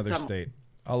 There is another state.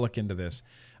 I'll look into this.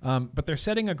 But they're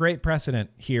setting a great precedent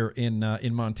here in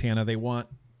Montana. They want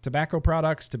tobacco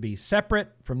products to be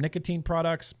separate from nicotine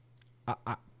products.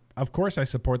 Of course, I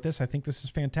support this. I think this is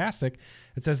fantastic.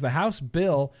 It says the House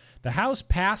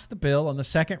passed the bill on the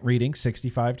second reading,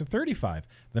 65-35.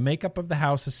 The makeup of the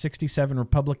House is 67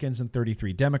 Republicans and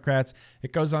 33 Democrats.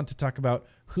 It goes on to talk about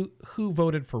who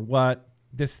voted for what,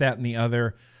 this, that, and the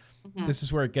other. Mm-hmm. This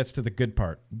is where it gets to the good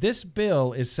part. This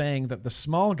bill is saying that the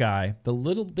small guy, the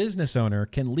little business owner,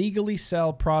 can legally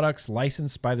sell products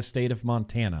licensed by the state of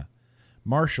Montana.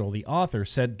 Marshall, the author,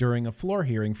 said during a floor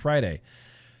hearing Friday,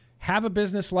 have a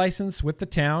business license with the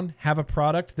town, have a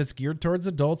product that's geared towards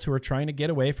adults who are trying to get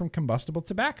away from combustible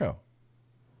tobacco.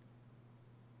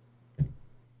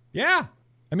 Yeah.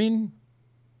 I mean,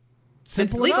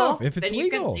 simple enough. If it's legal,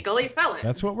 you can legally sell it.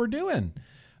 That's what we're doing.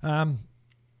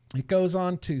 It goes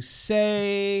on to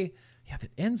say, that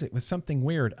ends it with something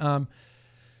weird.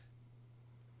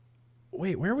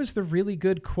 Wait, where was the really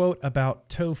good quote about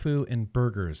tofu and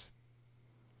burgers?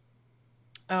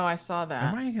 Oh, I saw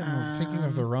that. Am I thinking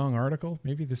of the wrong article?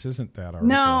 Maybe this isn't that article.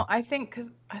 No, I think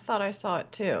because I thought I saw it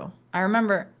too. I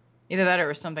remember either that or it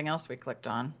was something else we clicked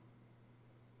on.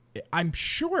 I'm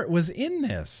sure it was in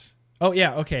this. Oh,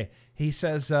 yeah. Okay. He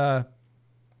says,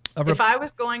 if I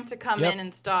was going to come in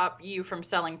and stop you from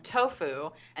selling tofu,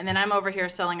 and then I'm over here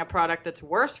selling a product that's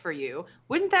worse for you,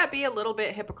 wouldn't that be a little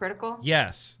bit hypocritical?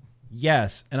 Yes.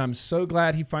 And I'm so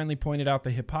glad he finally pointed out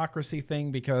the hypocrisy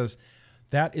thing, because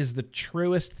that is the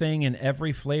truest thing in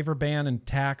every flavor ban and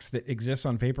tax that exists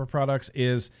on vapor products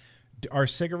is, are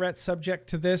cigarettes subject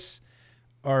to this?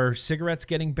 Are cigarettes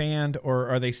getting banned, or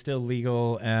are they still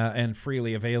legal and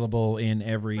freely available in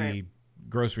every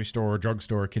grocery store,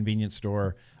 drugstore, convenience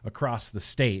store across the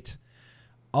state?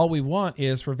 All we want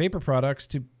is for vapor products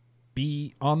to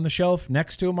be on the shelf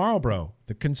next to a Marlboro.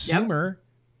 The consumer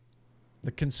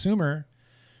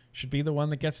should be the one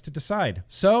that gets to decide.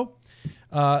 So,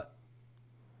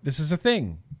 this is a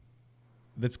thing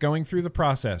that's going through the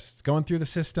process. It's going through the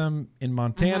system in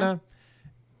Montana. Mm-hmm.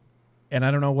 And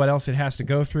I don't know what else it has to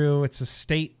go through. It's a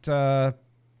state, bill,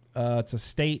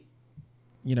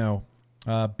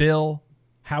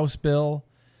 House bill.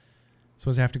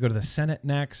 Supposed to have to go to the Senate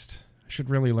next. I should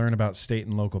really learn about state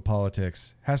and local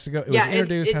politics. Has to go. It was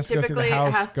introduced. Has to go through the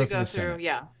House. Has to go through the Senate.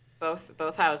 Yeah,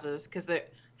 both houses, because the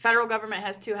federal government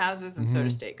has two houses, and so do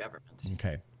state governments.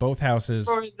 Okay, both houses.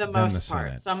 For the most the part,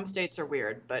 Senate. some states are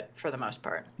weird, but for the most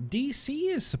part, D.C.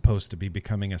 is supposed to be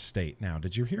becoming a state now.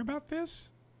 Did you hear about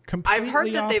this? Completely I've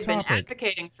heard that they've topic. been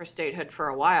advocating for statehood for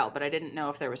a while, but I didn't know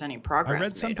if there was any progress. I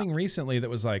read something recently that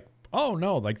was like, oh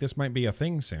no, like this might be a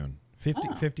thing soon.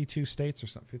 52 states or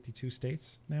something. 52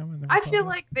 states now in the Republic? I feel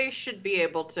like they should be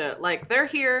able to, like, they're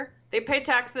here, they pay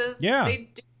taxes. Yeah.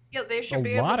 They should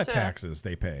be able to. A lot of taxes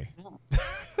they pay.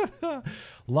 A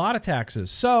lot of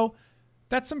taxes. So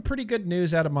that's some pretty good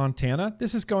news out of Montana.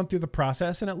 This is going through the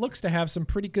process, and it looks to have some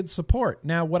pretty good support.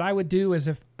 Now, what I would do is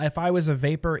if I was a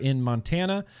vapor in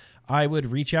Montana, I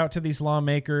would reach out to these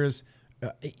lawmakers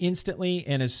instantly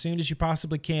and as soon as you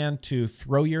possibly can to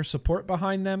throw your support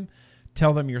behind them.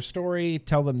 Tell them your story.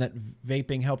 Tell them that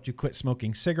vaping helped you quit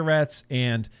smoking cigarettes,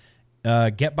 and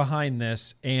get behind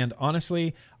this. And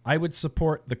honestly, I would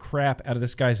support the crap out of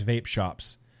this guy's vape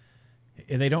shops.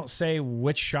 They don't say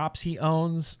which shops he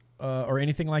owns or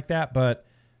anything like that, but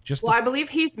just... Well, I believe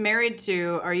he's married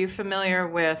to... Are you familiar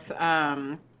with...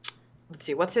 let's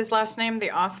see, what's his last name?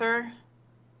 The author?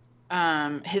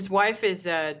 His wife is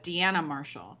Deanna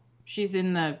Marshall. She's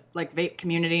in the vape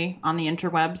community on the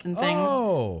interwebs and things.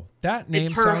 Oh, that name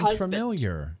sounds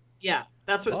familiar. Yeah,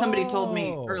 that's what somebody told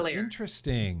me earlier.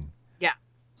 Interesting. Yeah.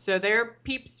 So they're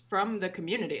peeps from the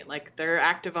community. Like, they're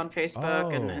active on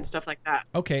Facebook and stuff like that.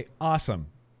 Okay, awesome.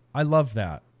 I love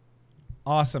that.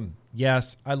 Awesome.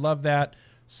 Yes, I love that.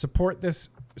 Support this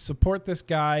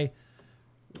guy.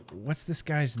 What's this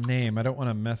guy's name? I don't want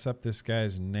to mess up this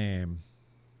guy's name.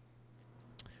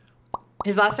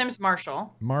 His last name is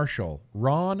Marshall.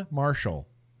 Ron Marshall.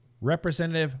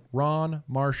 Representative Ron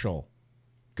Marshall.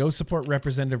 Go support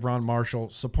Representative Ron Marshall.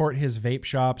 Support his vape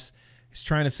shops. He's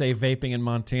trying to save vaping in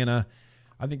Montana.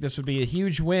 I think this would be a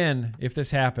huge win if this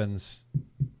happens.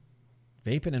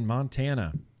 Vaping in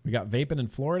Montana. We got vaping in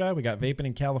Florida. We got vaping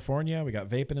in California. We got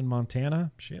vaping in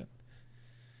Montana. Shit.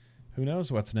 Who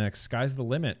knows what's next? Sky's the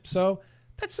limit. So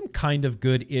that's some kind of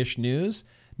good-ish news.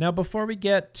 Now, before we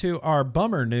get to our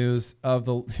bummer news of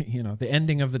the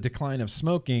ending of the decline of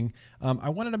smoking, I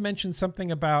wanted to mention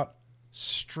something about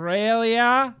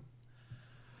Australia.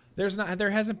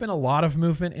 There hasn't been a lot of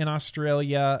movement in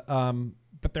Australia,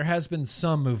 but there has been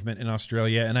some movement in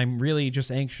Australia, and I'm really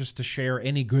just anxious to share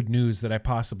any good news that I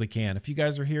possibly can. If you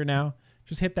guys are here now,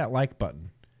 just hit that like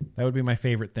button. That would be my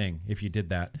favorite thing if you did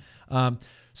that.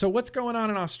 So what's going on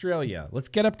in Australia? Let's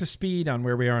get up to speed on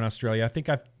where we are in Australia. I think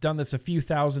I've done this a few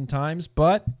thousand times,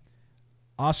 but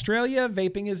Australia,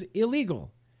 vaping is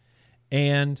illegal.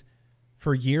 And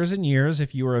for years and years,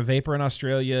 if you were a vapor in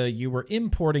Australia, you were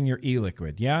importing your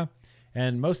e-liquid, yeah?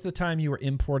 And most of the time you were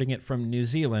importing it from New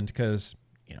Zealand because,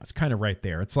 you know, it's kind of right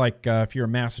there. It's like if you're a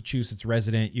Massachusetts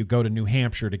resident, you go to New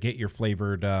Hampshire to get your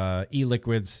flavored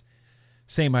e-liquids.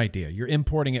 Same idea. You're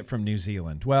importing it from New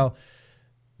Zealand. Well,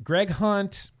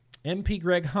 MP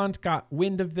Greg Hunt got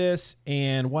wind of this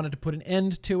and wanted to put an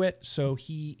end to it. So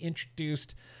he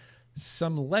introduced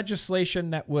some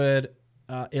legislation that would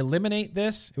eliminate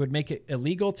this. It would make it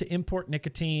illegal to import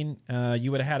nicotine.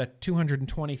 You would have had a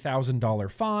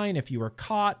 $220,000 fine if you were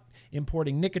caught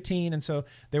importing nicotine. And so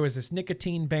there was this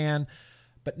nicotine ban.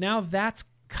 But now that's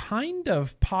kind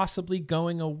of possibly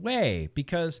going away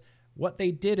because what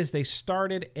they did is they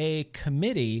started a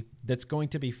committee that's going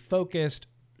to be focused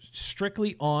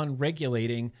strictly on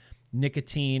regulating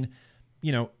nicotine,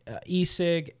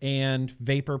 e-cig and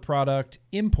vapor product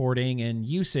importing and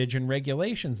usage and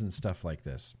regulations and stuff like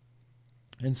this.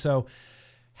 And so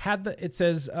it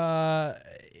says,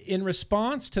 in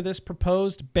response to this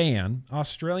proposed ban,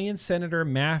 Australian Senator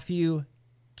Matthew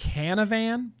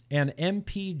Canavan and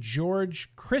MP George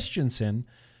Christensen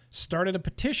started a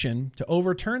petition to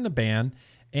overturn the ban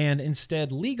and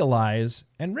instead legalize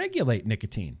and regulate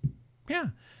nicotine. Yeah.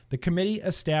 The committee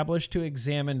established to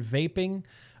examine vaping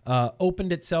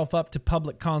opened itself up to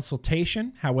public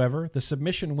consultation. However, the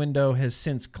submission window has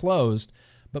since closed.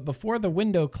 But before the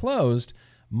window closed,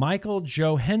 Michael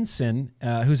Johansson,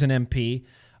 who's an MP,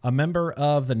 a member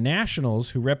of the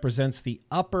Nationals who represents the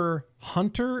Upper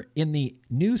Hunter in the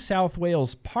New South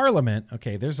Wales Parliament.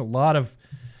 Okay, there's a lot of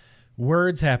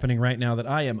words happening right now that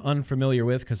I am unfamiliar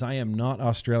with because I am not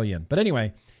Australian. But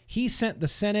anyway, he sent the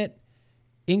Senate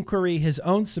inquiry his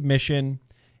own submission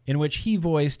in which he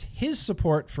voiced his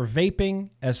support for vaping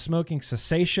as smoking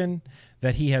cessation,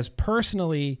 that he has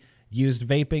personally used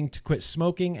vaping to quit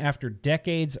smoking after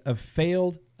decades of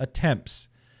failed attempts.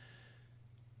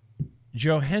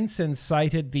 Johansson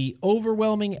cited the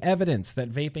overwhelming evidence that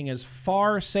vaping is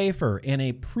far safer and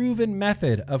a proven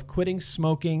method of quitting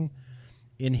smoking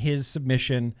in his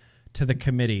submission to the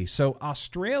committee. So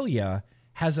Australia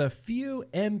has a few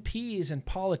MPs and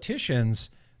politicians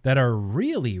that are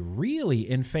really, really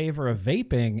in favor of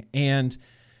vaping. And,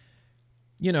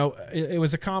 it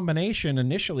was a combination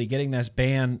initially getting this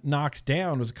ban knocked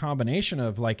down was a combination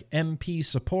of like MP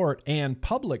support and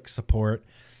public support.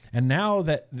 And now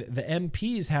that the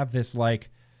MPs have this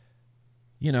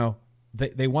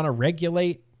they want to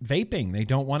regulate vaping. They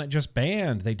don't want it just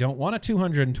banned. They don't want a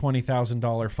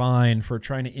 $220,000 fine for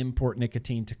trying to import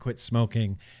nicotine to quit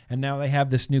smoking. And now they have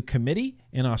this new committee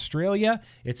in Australia.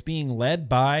 It's being led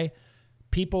by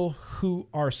people who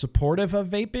are supportive of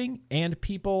vaping and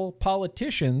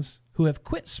politicians who have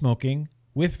quit smoking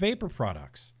with vapor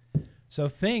products. So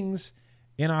things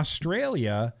in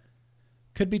Australia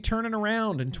could be turning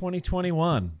around in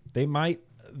 2021. They might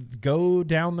go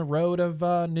down the road of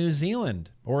New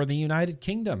Zealand or the United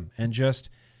Kingdom and just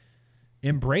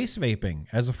embrace vaping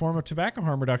as a form of tobacco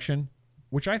harm reduction,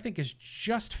 which I think is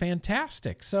just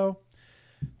fantastic. So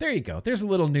there you go. There's a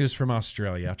little news from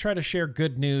Australia. I'll try to share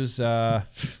good news.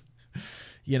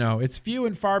 It's few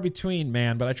and far between,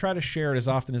 man, but I try to share it as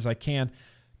often as I can.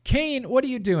 Kane, what are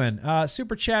you doing?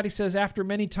 Super Chat, he says, after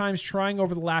many times trying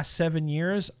over the last 7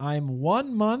 years, I'm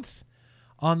 1 month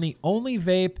on the only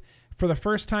vape. For the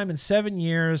first time in 7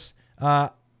 years,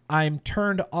 I'm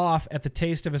turned off at the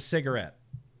taste of a cigarette.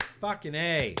 Fucking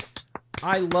A.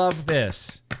 I love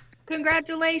this.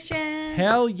 Congratulations.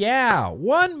 Hell yeah.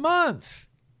 1 month.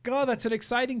 God, that's an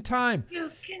exciting time.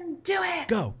 You can do it.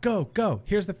 Go, go, go.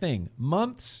 Here's the thing.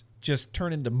 Months just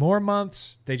turn into more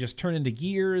months. They just turn into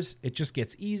years. It just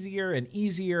gets easier and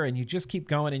easier, and you just keep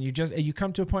going, and you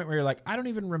come to a point where you're like, I don't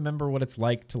even remember what it's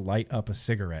like to light up a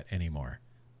cigarette anymore.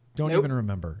 Don't even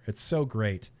remember. It's so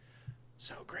great.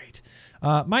 So great.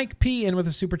 Mike P. in with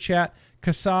a super chat.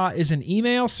 CASA is an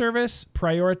email service.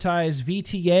 Prioritize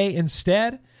VTA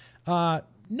instead.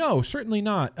 No, certainly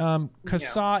not.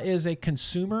 CASA is a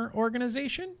consumer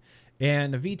organization,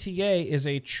 and VTA is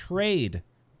a trade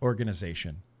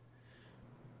organization.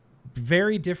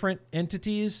 Very different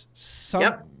entities,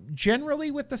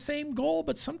 generally with the same goal,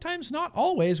 but sometimes not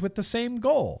always with the same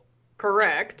goal.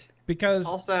 Correct. Because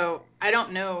also, I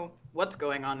don't know what's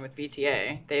going on with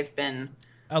VTA. They've been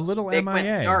a little they MIA.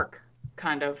 Went dark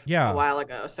kind of a while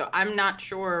ago. So I'm not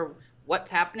sure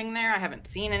what's happening there. I haven't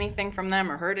seen anything from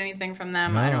them or heard anything from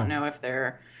them. No. I don't know if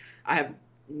I have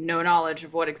no knowledge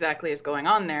of what exactly is going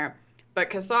on there. But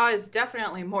CASA is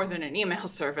definitely more than an email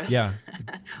service. Yeah.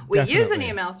 We definitely. use an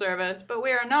email service, but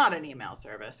we are not an email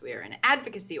service. We are an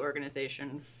advocacy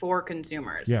organization for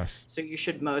consumers. Yes. So you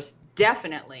should most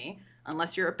definitely,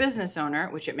 unless you're a business owner,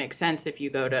 which it makes sense if you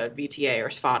go to VTA or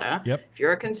SFATA. Yep. If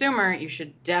you're a consumer, you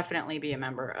should definitely be a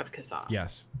member of CASA.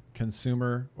 Yes.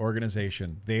 Consumer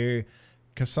organization.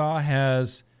 CASA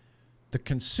has the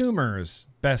consumer's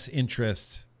best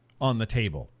interests on the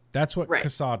table. That's what Right.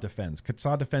 CASA defends.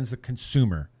 CASA defends the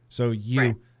consumer. So you,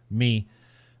 Right. me,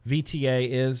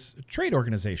 VTA is a trade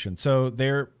organization. So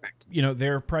Correct.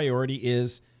 their priority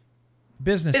is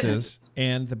businesses, Businesses.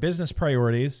 and the business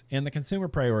priorities and the consumer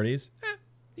priorities.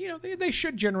 They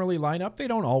should generally line up. They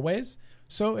don't always.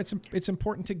 So it's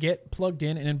important to get plugged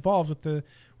in and involved with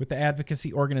the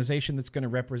advocacy organization that's going to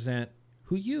represent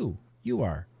who you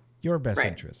are, your best Right.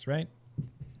 interests, right?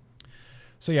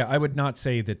 So yeah, I would not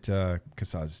say that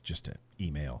CASA is just an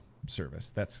email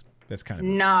service. That's kind of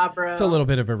Nah, bro. it's a little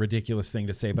bit of a ridiculous thing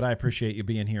to say, but I appreciate you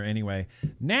being here anyway.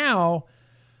 Now,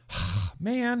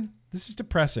 man, this is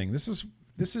depressing. This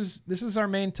is our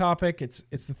main topic. It's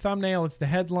the thumbnail. It's the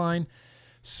headline.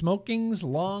 Smoking's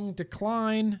long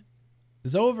decline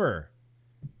is over.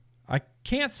 I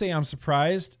can't say I'm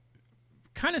surprised.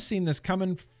 Kind of seen this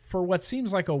coming for what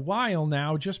seems like a while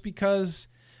now, just because,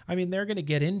 I mean, they're going to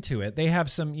get into it. They have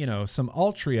some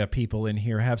Altria people in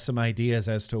here have some ideas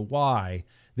as to why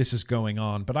this is going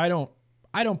on, but I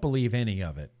don't believe any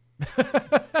of it.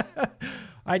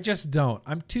 I just don't.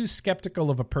 I'm too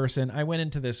skeptical of a person. I went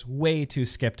into this way too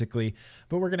skeptically,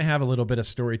 but we're going to have a little bit of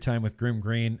story time with Grim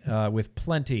Green with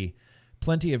plenty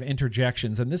of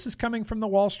interjections. And this is coming from the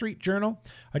Wall Street Journal.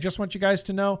 I just want you guys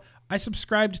to know I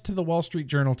subscribed to the Wall Street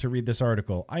Journal to read this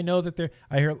article. I know that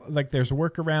I hear like there's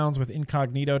workarounds with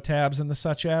incognito tabs and the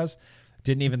such as.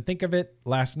 Didn't even think of it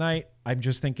last night. I'm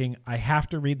just thinking I have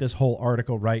to read this whole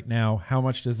article right now. How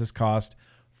much does this cost?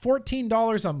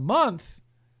 $14 a month.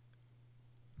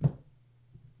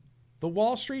 The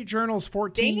Wall Street Journal's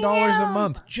 $14 a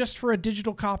month just for a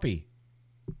digital copy.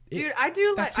 Dude, I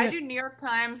do that's I it. do New York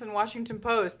Times and Washington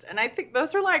Post, and I think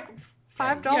those are like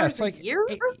 $5 Yeah, it's a like year or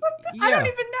something. I yeah. don't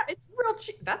even know. It's real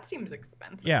cheap. That seems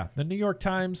expensive. Yeah, the New York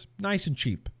Times, nice and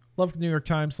cheap. Love the New York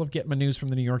Times. Love getting my news from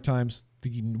the New York Times.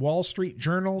 The Wall Street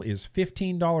Journal is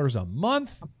 $15 a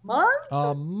month. Month?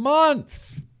 A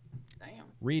month. Damn.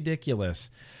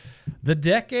 Ridiculous. The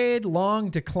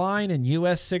decade-long decline in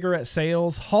U.S. cigarette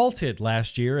sales halted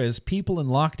last year as people in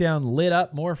lockdown lit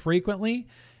up more frequently,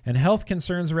 and health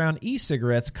concerns around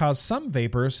e-cigarettes caused some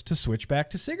vapors to switch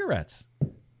back to cigarettes.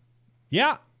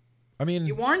 Yeah. I mean,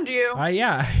 You warned you.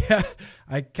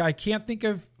 I can't think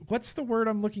of what's the word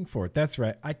I'm looking for. That's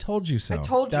right. I told you so. I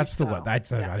told you That's the so. one.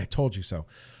 That's Yeah. I told you so.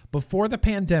 Before the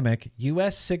pandemic,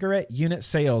 U.S. cigarette unit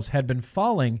sales had been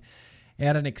falling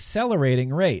at an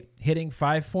accelerating rate, hitting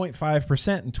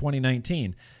 5.5% in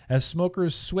 2019 as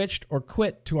smokers switched or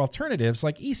quit to alternatives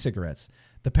like e-cigarettes.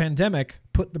 The pandemic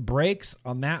put the brakes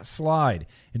on that slide.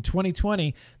 In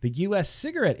 2020, the U.S.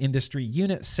 cigarette industry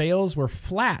unit sales were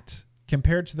flat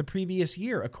compared to the previous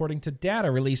year, according to data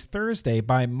released Thursday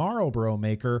by Marlboro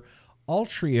maker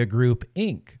Altria Group,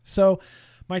 Inc. So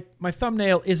my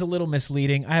thumbnail is a little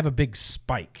misleading. I have a big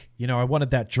spike. I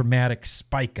wanted that dramatic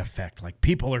spike effect, like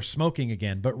people are smoking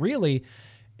again. But really,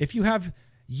 if you have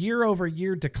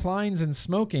year-over-year declines in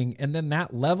smoking and then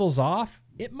that levels off,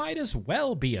 it might as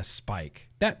well be a spike.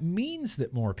 That means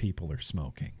that more people are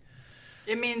smoking.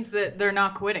 It means that they're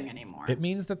not quitting anymore. It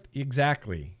means that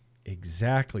exactly.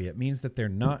 It means that they're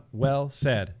not well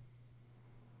said.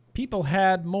 People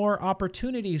had more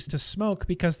opportunities to smoke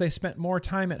because they spent more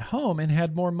time at home and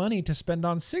had more money to spend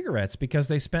on cigarettes because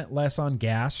they spent less on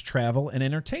gas, travel, and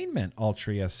entertainment,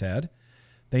 Altria said.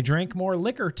 They drank more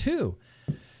liquor, too.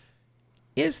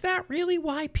 Is that really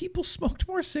why people smoked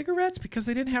more cigarettes? Because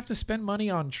they didn't have to spend money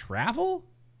on travel?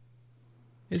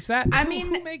 Is that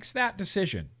who makes that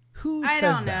decision? Who says that?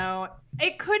 I don't know.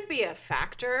 It could be a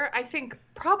factor. I think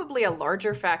probably a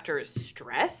larger factor is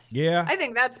stress. Yeah. I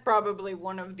think that's probably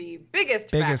one of the biggest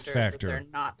factors that they're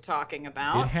not talking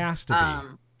about. It has to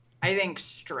be. I think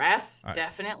stress,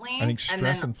 definitely. I think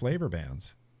stress and flavor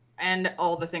bans. And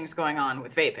all the things going on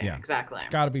with vaping. Yeah. Exactly. It's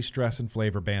got to be stress and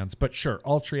flavor bans. But sure,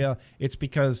 Altria, it's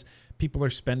because people are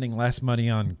spending less money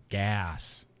on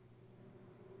gas.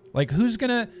 Like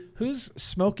who's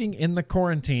smoking in the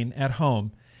quarantine at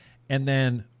home and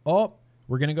then,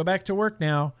 we're going to go back to work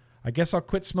now. I guess I'll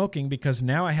quit smoking because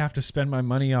now I have to spend my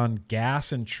money on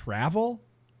gas and travel?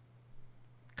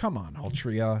 Come on,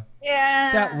 Altria.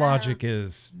 Yeah. That logic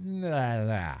is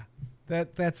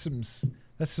that's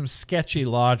some sketchy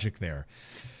logic there.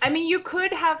 I mean, you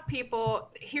could have people.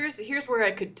 Here's where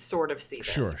I could sort of see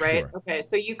this, right? Sure. Okay,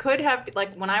 so you could have,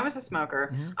 like, when I was a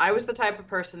smoker, I was the type of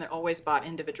person that always bought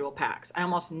individual packs. I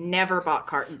almost never bought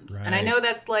cartons, and I know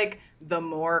that's like the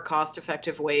more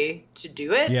cost-effective way to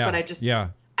do it. But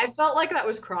I felt like that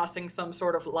was crossing some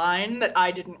sort of line that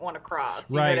I didn't want to cross.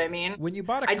 You know what I mean? When you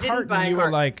bought a carton, you were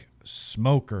like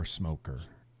smoker.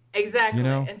 Exactly. You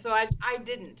know? And so I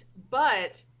didn't.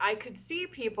 But I could see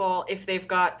people, if they've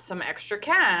got some extra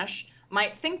cash,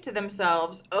 might think to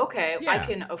themselves, okay, I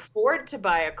can afford to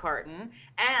buy a carton,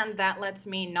 and that lets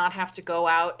me not have to go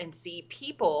out and see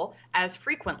people as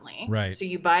frequently. Right. So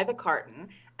you buy the carton.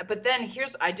 But then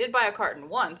I did buy a carton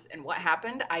once, and what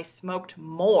happened? I smoked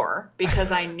more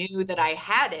because I knew that I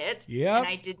had it, and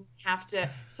I didn't have to.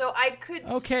 So I could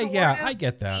I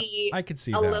get that. I could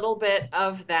see a little bit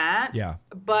of that. Yeah.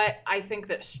 But I think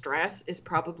that stress is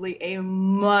probably a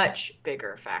much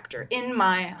bigger factor, in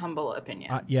my humble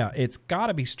opinion. It's got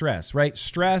to be stress, right?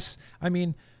 Stress. I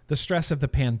mean, the stress of the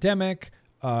pandemic,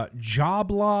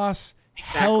 job loss,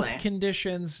 health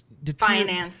conditions,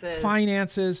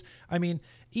 finances. I mean,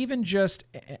 even just,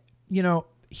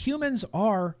 humans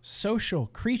are social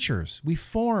creatures. We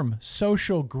form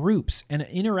social groups, and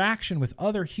interaction with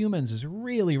other humans is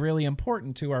really, really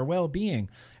important to our well-being.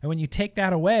 And when you take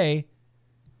that away,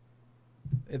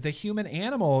 the human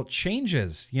animal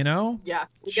changes, Yeah,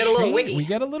 we get a little wiggy. We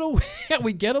get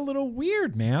a little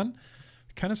weird, man.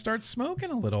 We kind of start smoking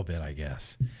a little bit, I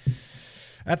guess.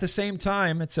 At the same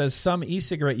time, it says some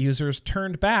e-cigarette users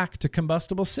turned back to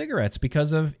combustible cigarettes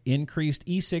because of increased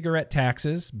e-cigarette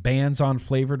taxes, bans on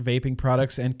flavored vaping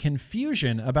products, and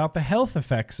confusion about the health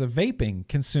effects of vaping,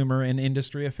 consumer and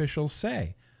industry officials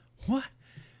say. What?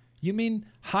 You mean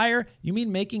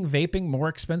making vaping more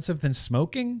expensive than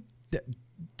smoking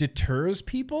deters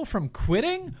people from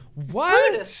quitting? What?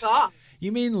 Who would have thought?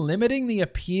 You mean limiting the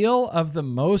appeal of the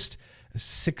most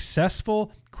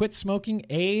successful quit smoking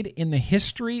aid in the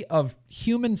history of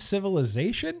human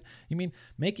civilization? You mean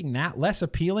making that less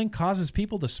appealing causes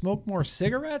people to smoke more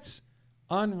cigarettes?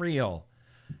 Unreal.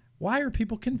 Why are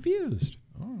people confused?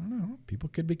 I don't know. People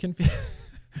could be confused.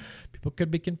 People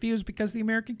could be confused because the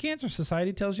American Cancer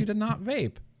Society tells you to not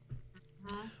vape.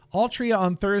 Altria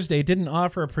on Thursday didn't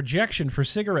offer a projection for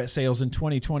cigarette sales in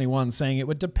 2021, saying it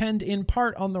would depend in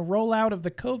part on the rollout of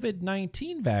the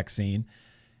COVID-19 vaccine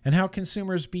and how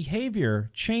consumers' behavior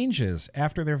changes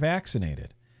after they're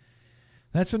vaccinated.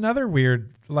 That's another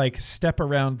weird, step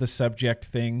around the subject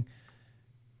thing.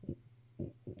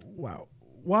 Wow.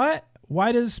 What?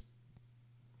 Why does,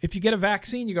 if you get a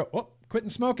vaccine, you go,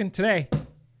 quitting smoking today.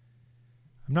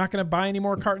 I'm not going to buy any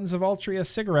more cartons of Altria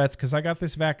cigarettes because I got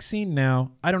this vaccine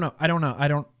now. I don't know. I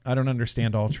don't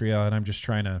understand Altria, and I'm just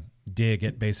trying to dig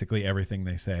at basically everything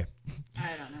they say. I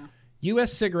don't know.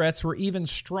 U.S. cigarettes were even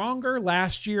stronger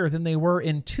last year than they were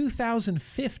in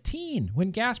 2015, when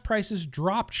gas prices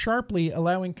dropped sharply,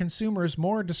 allowing consumers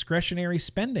more discretionary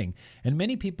spending. And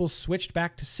many people switched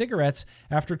back to cigarettes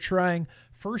after trying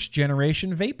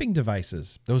first-generation vaping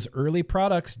devices. Those early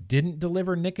products didn't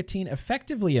deliver nicotine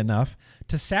effectively enough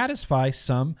to satisfy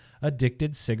some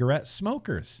addicted cigarette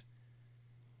smokers.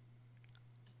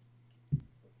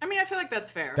 I mean, I feel like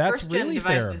that's fair. That's First-gen really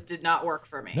devices fair. did not work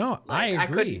for me. No, I agree. I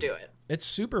couldn't do it. It's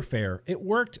super fair. It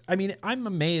worked. I mean, I'm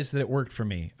amazed that it worked for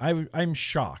me. I'm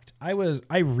shocked. I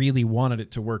really wanted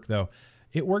it to work, though.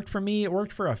 It worked for me. It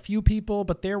worked for a few people,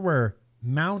 but there were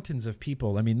mountains of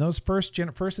people. I mean, those first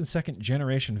and second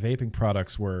generation vaping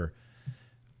products were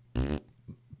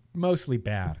mostly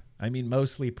bad. I mean,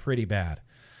 mostly pretty bad.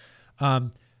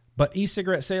 But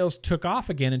e-cigarette sales took off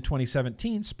again in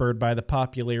 2017, spurred by the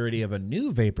popularity of a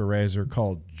new vaporizer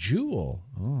called Juul.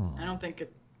 Oh. I don't think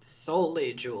it's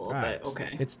solely Juul, but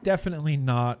okay. It's definitely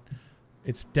not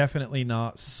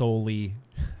solely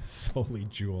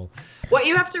Juul. What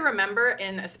you have to remember,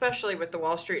 especially with the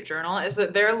Wall Street Journal, is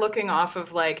that they're looking off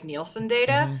of Nielsen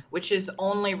data, which is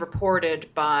only reported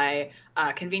by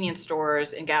convenience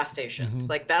stores and gas stations.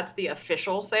 That's the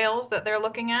official sales that they're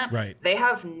looking at. Right. They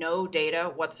have no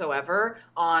data whatsoever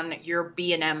on your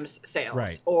B&M's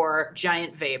sales or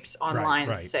Giant Vapes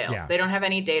online sales. Yeah. They don't have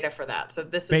any data for that. So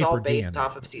this is all based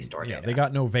off of C-store data. They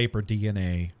got no Vapor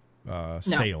DNA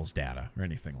sales data or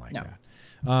anything like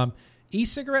that.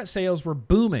 E-cigarette sales were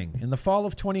booming in the fall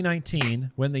of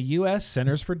 2019 when the U.S.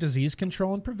 Centers for Disease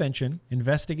Control and Prevention,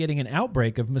 investigating an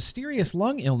outbreak of mysterious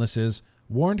lung illnesses,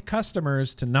 warned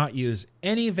customers to not use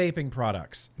any vaping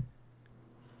products.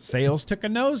 Sales took a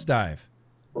nosedive.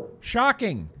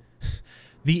 Shocking.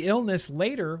 The illness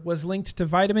later was linked to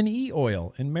vitamin E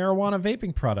oil in marijuana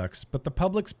vaping products, but the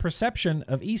public's perception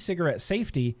of e-cigarette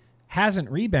safety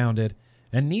hasn't rebounded,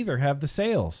 and neither have the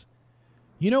sales.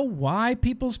 You know why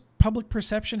people's public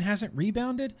perception hasn't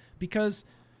rebounded? Because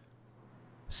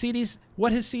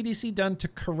what has CDC done to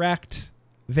correct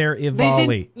their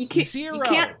EVALI? Zero. You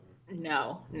can't.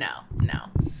 No.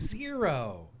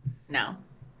 Zero. No.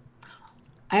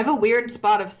 I have a weird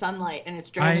spot of sunlight, and it's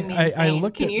driving me insane. I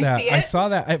looked Can at you that. see it? I saw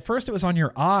that. At first, it was on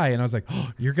your eye, and I was like,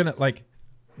 oh, you're going to, like,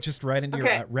 just right into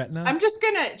your retina? I'm just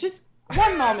going to, just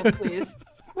one moment, please.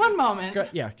 One moment.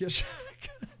 Just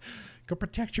go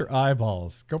protect your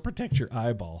eyeballs. Go protect your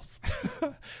eyeballs.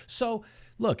 So,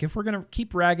 look, if we're going to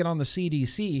keep ragging on the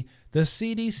CDC,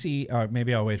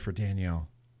 maybe I'll wait for Danielle.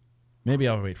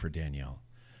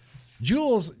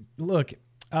 Jules, look,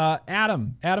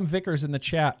 Adam Vickers in the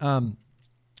chat.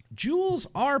 Juuls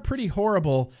are pretty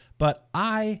horrible, but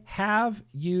I have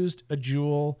used a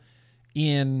Juul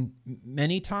in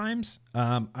many times.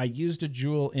 I used a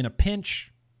Juul in a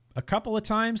pinch a couple of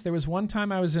times. There was one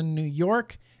time I was in New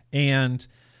York and,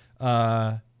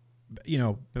 burnt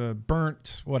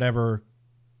whatever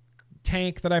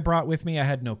tank that I brought with me. I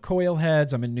had no coil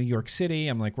heads. I'm in New York City.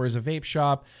 I'm like, where's a vape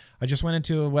shop? I just went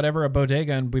into a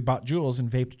bodega and we bought Juuls and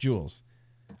vaped Juuls.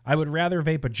 I would rather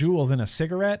vape a Juul than a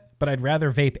cigarette, but I'd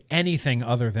rather vape anything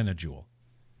other than a Juul.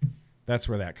 That's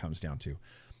where that comes down to.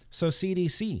 So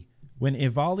CDC, when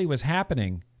EVALI was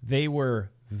happening, they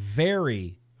were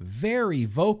very, very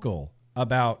vocal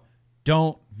about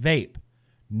don't vape,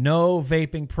 no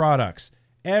vaping products.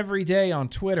 Every day on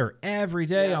Twitter, every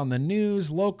day on the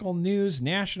news, local news,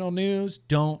 national news,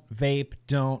 don't vape,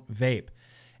 don't vape.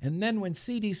 And then when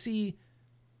CDC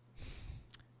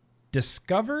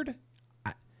discovered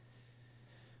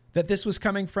that this was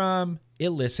coming from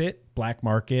illicit, black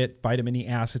market, vitamin E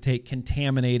acetate,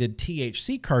 contaminated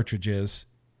THC cartridges,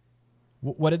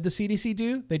 what did the CDC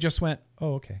do? They just went,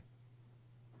 oh, okay.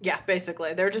 Yeah,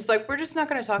 basically. They're just like, we're just not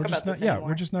going to talk about this anymore. Yeah,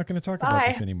 we're just not going to talk about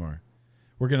this anymore.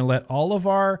 We're going to let all of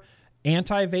our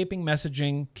anti-vaping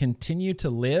messaging continue to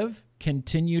live,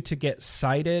 continue to get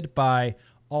cited by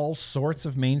all sorts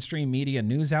of mainstream media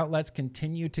news outlets,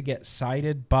 continue to get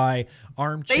cited by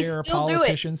armchair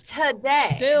politicians. They still do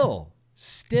it today.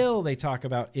 Still they talk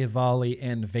about EVALI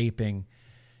and vaping.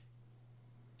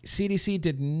 CDC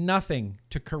did nothing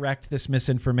to correct this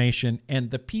misinformation, and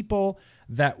the people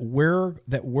that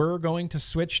were going to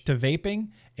switch to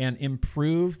vaping and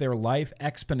improve their life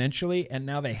exponentially, and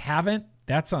now they haven't,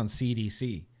 that's on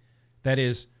CDC. That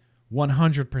is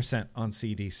 100% on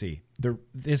CDC.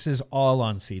 This is all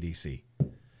on CDC.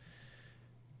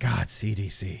 God,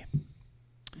 CDC.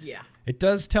 Yeah. It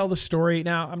does tell the story.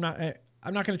 Now,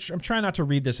 I'm trying not to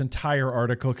read this entire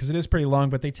article because it is pretty long,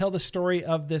 but they tell the story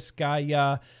of this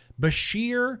guy,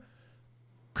 Bashir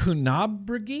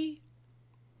Kunabrigi.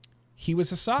 He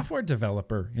was a software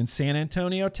developer in San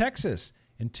Antonio, Texas.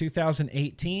 In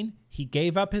 2018, he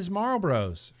gave up his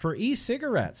Marlboros for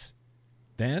e-cigarettes.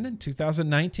 Then, in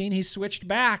 2019, he switched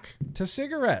back to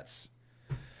cigarettes.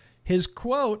 His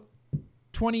quote,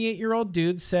 28-year-old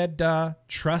dude said,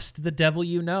 trust the devil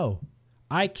you know.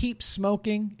 I keep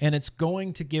smoking, and it's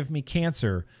going to give me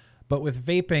cancer. But with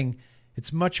vaping,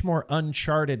 it's much more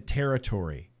uncharted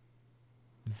territory.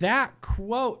 That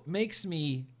quote makes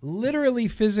me literally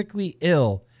physically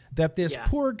ill that this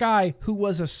poor guy who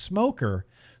was a smoker,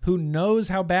 who knows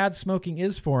how bad smoking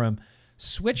is for him,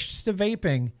 switched to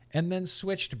vaping and then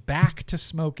switched back to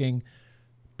smoking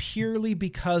purely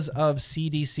because of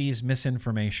CDC's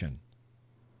misinformation.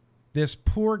 This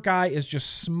poor guy is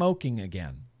just smoking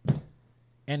again.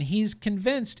 And he's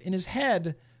convinced in his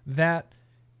head that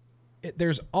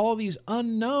there's all these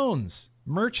unknowns,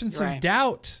 merchants of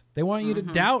doubt. They want you to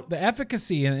doubt the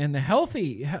efficacy and the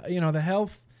healthy, the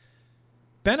health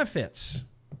benefits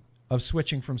of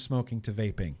switching from smoking to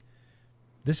vaping.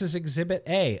 This is Exhibit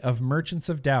A of Merchants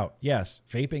of Doubt. Yes,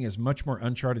 vaping is much more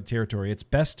uncharted territory. It's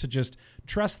best to just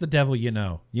trust the devil you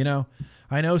know.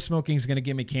 I know smoking is going to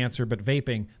give me cancer, but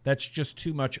vaping, that's just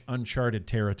too much uncharted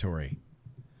territory.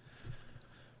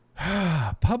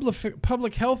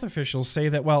 Public health officials say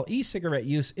that while e-cigarette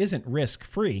use isn't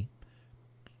risk-free,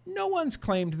 no one's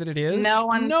claimed that it is. No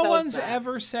one's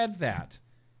ever said that.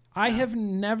 I have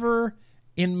never,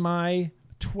 in my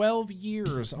 12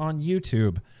 years on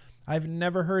YouTube, I've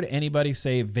never heard anybody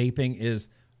say vaping is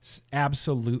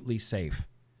absolutely safe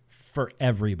for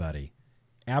everybody.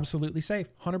 Absolutely safe.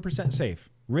 100% safe.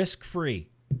 Risk-free.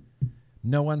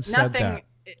 No one said that. Nothing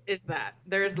is that.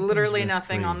 There's literally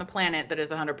nothing on the planet that is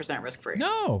 100% risk-free.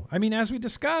 No. I mean, as we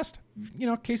discussed,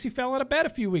 Casey fell out of bed a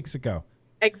few weeks ago.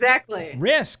 Exactly.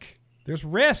 Risk. There's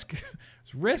risk. There's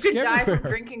It's risk You could die everywhere. from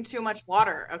drinking too much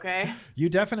water, okay? You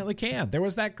definitely can. There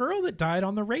was that girl that died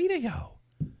on the radio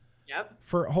Yep.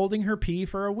 for holding her pee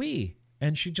for a wee,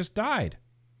 and she just died.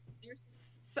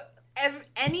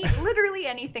 Literally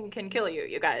anything can kill you,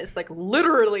 you guys. Like,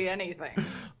 literally anything.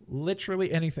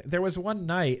 Literally anything. There was one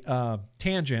night,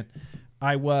 tangent,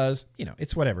 I was,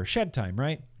 it's whatever, shed time,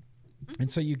 right? And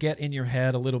so you get in your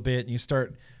head a little bit and you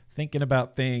start thinking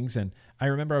about things. And I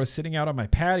remember I was sitting out on my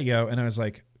patio and I was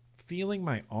like feeling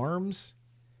my arms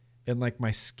and like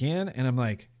my skin. And I'm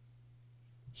like,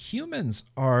 humans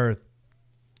are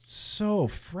so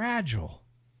fragile.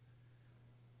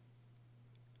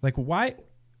 Like, why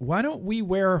don't we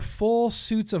wear full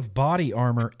suits of body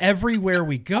armor everywhere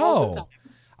we All the go? time.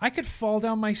 I could fall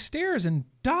down my stairs and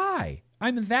die.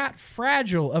 I'm that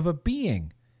fragile of a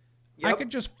being. I Yep. could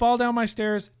just fall down my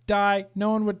stairs, die.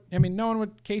 No one would,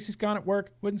 Casey's gone at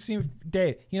work, wouldn't see him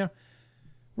day.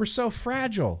 We're so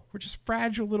fragile. We're just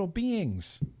fragile little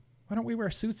beings. Why don't we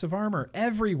wear suits of armor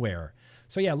everywhere?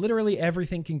 So yeah, literally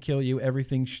everything can kill you.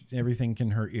 Everything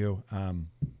can hurt you.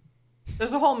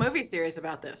 There's a whole movie series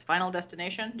about this. Final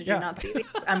Destination. Did Yeah. you not see these?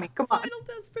 I mean, come on. Final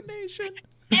Destination.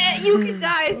 You can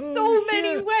die so Oh,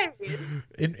 many shit. ways.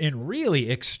 In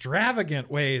really extravagant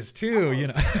ways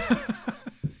too,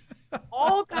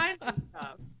 All kinds of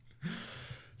stuff.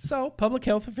 So, public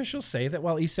health officials say that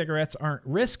while e-cigarettes aren't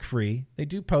risk-free, they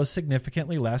do pose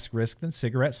significantly less risk than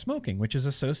cigarette smoking, which is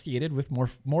associated with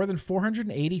more than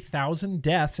 480,000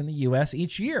 deaths in the U.S.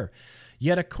 each year.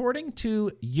 Yet, according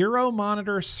to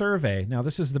Euromonitor survey, now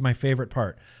this is my favorite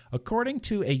part. According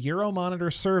to a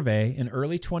Euromonitor survey in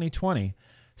early 2020,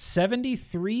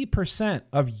 73%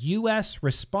 of U.S.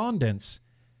 respondents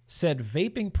said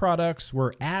vaping products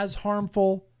were as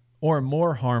harmful or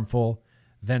more harmful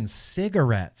than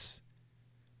cigarettes.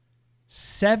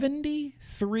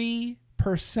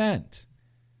 73%.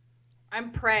 I'm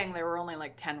praying there were only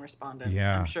like 10 respondents.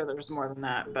 Yeah. I'm sure there's more than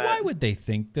that. But Why would they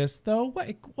think this, though?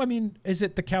 I mean, is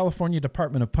it the California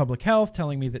Department of Public Health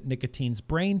telling me that nicotine's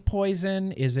brain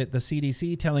poison? Is it the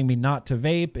CDC telling me not to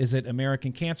vape? Is it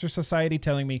American Cancer Society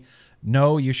telling me,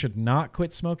 no, you should not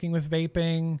quit smoking with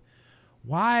vaping?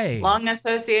 Why? Lung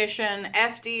Association,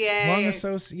 FDA,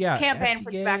 Campaign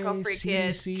for FDA, Tobacco-Free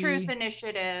Kids, CDC. Truth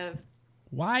Initiative.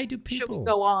 Why do people... Should we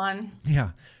go on? Yeah.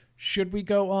 Should we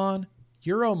go on?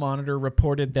 Euromonitor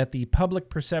reported that the public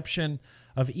perception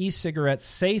of e-cigarettes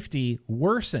safety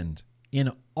worsened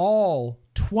in all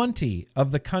 20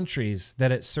 of the countries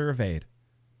that it surveyed.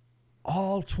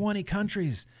 All 20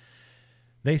 countries.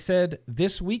 They said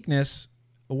this weakness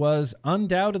was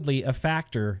undoubtedly a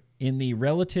factor in the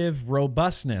relative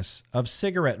robustness of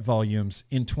cigarette volumes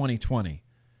in 2020.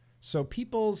 So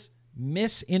people's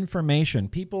misinformation,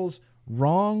 people's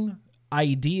wrong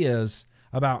ideas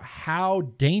about how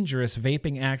dangerous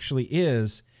vaping actually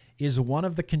is one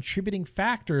of the contributing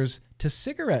factors to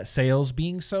cigarette sales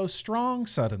being so strong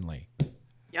suddenly.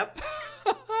 Yep.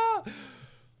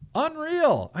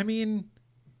 Unreal. I mean,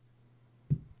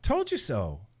 told you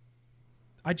so.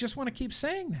 I just want to keep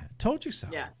saying that. Told you so.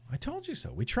 Yeah. I told you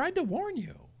so. We tried to warn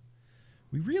you.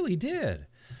 We really did.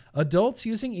 Adults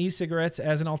using e-cigarettes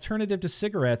as an alternative to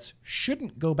cigarettes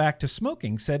shouldn't go back to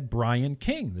smoking, said Brian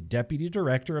King, the deputy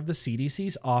director of the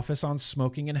CDC's Office on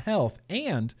Smoking and Health,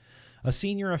 and a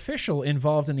senior official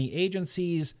involved in the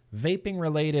agency's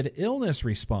vaping-related illness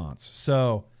response.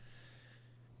 So,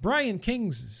 Brian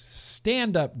King's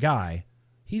stand-up guy,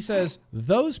 he says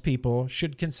those people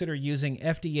should consider using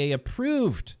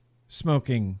FDA-approved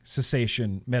smoking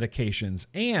cessation medications,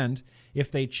 and if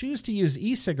they choose to use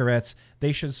e-cigarettes,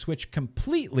 they should switch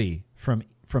completely from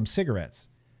cigarettes.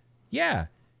 Yeah.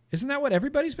 Isn't that what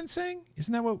everybody's been saying?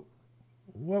 Isn't that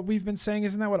what we've been saying?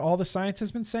 Isn't that what all the science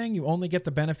has been saying? You only get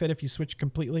the benefit if you switch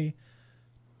completely.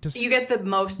 You get the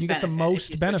most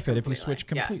benefit if you switch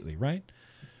completely, right?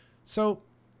 So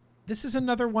this is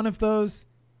another one of those.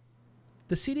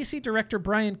 The CDC director,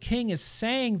 Brian King, is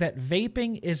saying that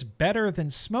vaping is better than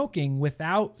smoking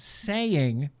without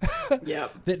saying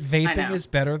that vaping is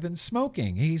better than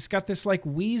smoking. He's got this like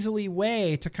weaselly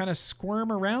way to kind of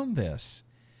squirm around this.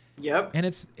 Yep. And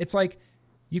it's like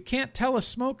you can't tell a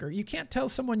smoker, you can't tell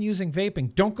someone using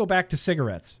vaping, don't go back to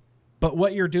cigarettes, but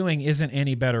what you're doing isn't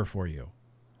any better for you.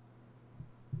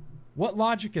 What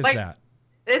logic is that?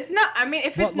 It's not. I mean,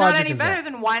 if it's not any better,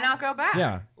 then why not go back?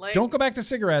 Yeah. Don't go back to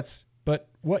cigarettes. But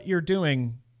what you're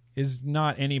doing is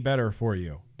not any better for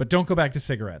you. But don't go back to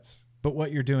cigarettes. But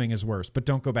what you're doing is worse. But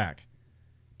don't go back.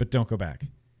 But don't go back.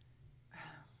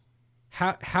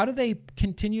 How do they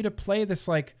continue to play this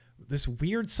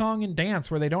weird song and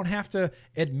dance where they don't have to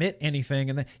admit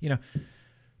anything and then,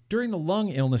 During the lung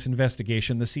illness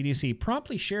investigation, the CDC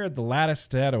promptly shared the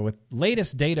latest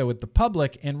data with the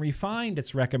public and refined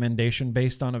its recommendation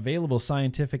based on available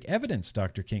scientific evidence,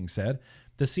 Dr. King said.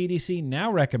 The CDC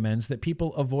now recommends that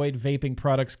people avoid vaping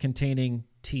products containing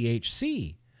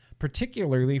THC,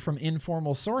 particularly from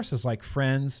informal sources like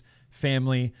friends,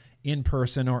 family,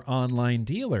 in-person, or online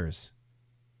dealers.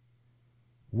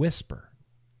 Whisper.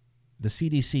 The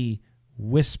CDC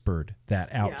whispered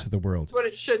that out to the world. That's what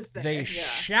it should say. They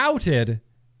shouted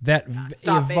that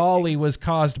EVALI was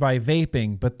caused by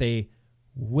vaping, but they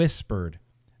whispered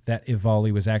that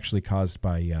EVALI was actually caused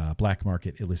by black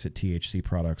market illicit THC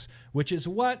products, which is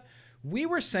what we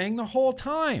were saying the whole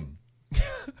time.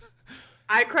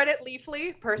 I credit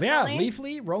Leafly, personally. Yeah,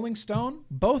 Leafly, Rolling Stone,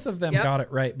 both of them got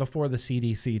it right before the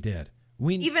CDC did.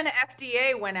 Even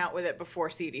FDA went out with it before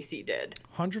CDC did.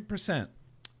 100%.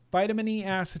 Vitamin E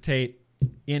acetate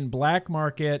in black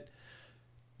market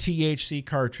THC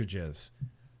cartridges.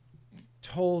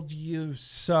 Told you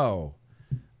so.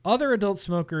 Other adult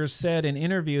smokers said in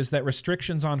interviews that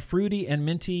restrictions on fruity and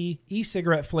minty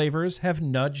e-cigarette flavors have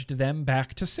nudged them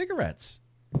back to cigarettes.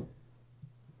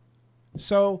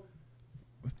 So,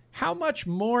 how much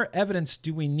more evidence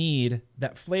do we need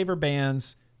that flavor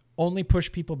bans only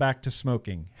push people back to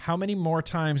smoking? How many more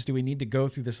times do we need to go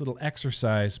through this little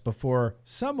exercise before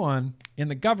someone in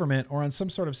the government or on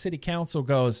some sort of city council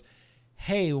goes,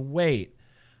 hey, wait,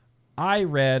 I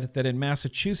read that in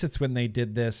Massachusetts when they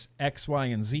did this, X, Y,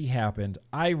 and Z happened.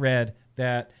 I read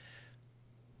that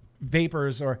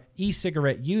vapors or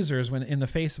e-cigarette users, when in the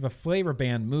face of a flavor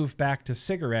ban, moved back to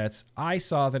cigarettes. I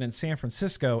saw that in San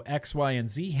Francisco, X, Y,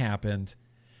 and Z happened.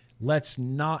 Let's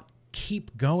not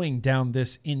keep going down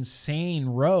this insane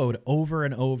road over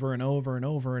and over and over and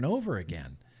over and over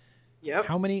again. Yep.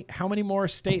 How many more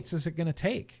states is it going to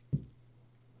take?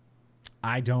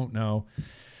 I don't know.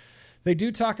 They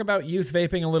do talk about youth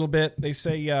vaping a little bit. They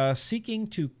say seeking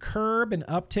to curb an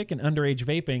uptick in underage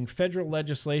vaping, federal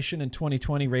legislation in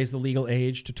 2020 raised the legal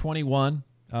age to 21.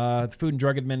 The Food and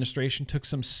Drug Administration took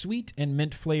some sweet and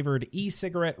mint-flavored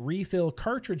e-cigarette refill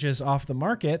cartridges off the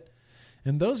market,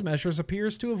 and those measures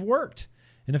appears to have worked.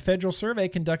 In a federal survey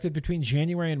conducted between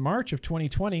January and March of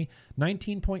 2020,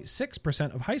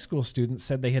 19.6% of high school students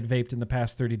said they had vaped in the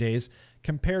past 30 days,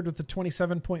 compared with the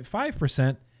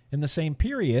 27.5% in the same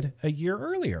period a year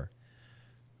earlier.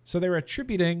 So they're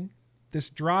attributing this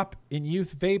drop in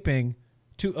youth vaping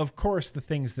to, of course, the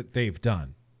things that they've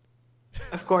done.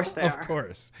 Of course they are. Of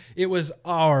course. It was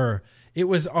our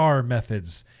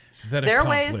methods that their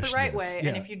way is the accomplished right this. way, Yeah.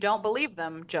 and if you don't believe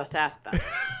them, just ask them.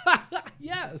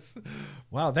 Yes.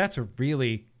 Wow, that's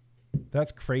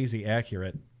crazy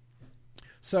accurate.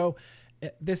 So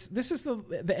this is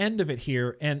the end of it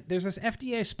here, and there's this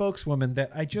FDA spokeswoman that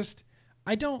I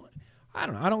don't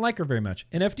like her very much.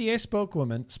 An FDA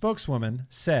spokeswoman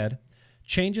said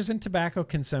changes in tobacco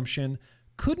consumption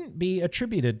couldn't be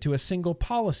attributed to a single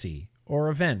policy or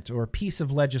event or piece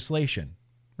of legislation.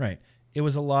 Right. It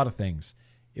was a lot of things.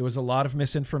 It was a lot of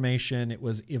misinformation. It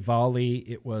was EVALI.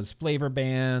 It was flavor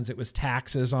bans. It was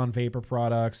taxes on vapor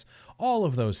products. All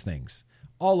of those things.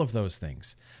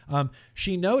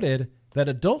 She noted that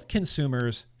adult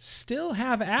consumers still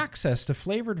have access to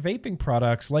flavored vaping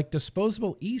products like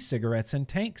disposable e-cigarettes and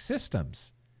tank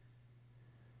systems.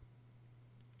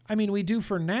 I mean, we do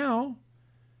for now.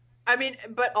 I mean,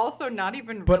 but also not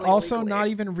even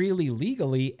really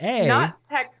legally.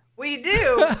 We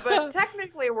do, but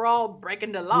technically we're all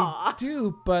breaking the law. We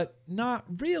do, but not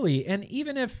really. And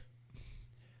even if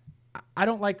I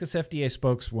don't like this FDA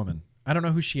spokeswoman, I don't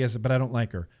know who she is, but I don't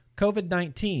like her.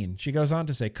 COVID-19, she goes on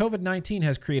to say, COVID-19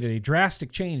 has created a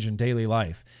drastic change in daily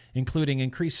life, including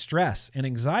increased stress and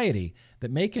anxiety that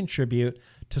may contribute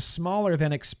to smaller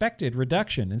than expected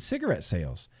reduction in cigarette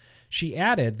sales. She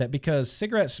added that because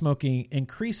cigarette smoking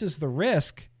increases the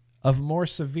risk of more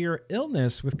severe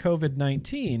illness with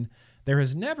COVID-19, there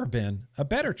has never been a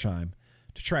better time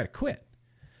to try to quit.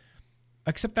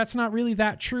 Except that's not really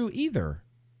that true either.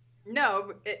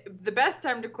 No, the best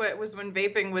time to quit was when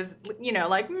vaping was,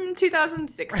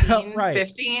 2016, right.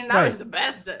 15. That was the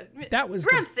best. That was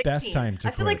around the 16. best time to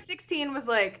quit. I feel like 16 was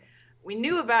like, we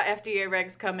knew about FDA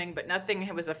regs coming, but nothing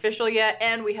was official yet,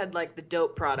 and we had like the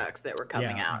dope products that were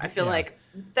coming out. I feel like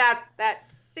that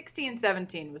 16,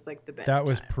 17 was like the best.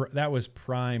 That was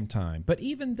prime time. But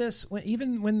even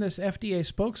when this FDA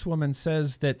spokeswoman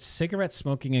says that cigarette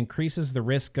smoking increases the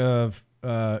risk of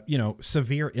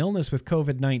severe illness with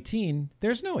COVID-19,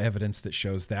 there's no evidence that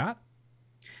shows that.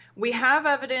 We have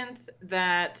evidence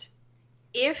that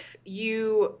if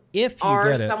you If you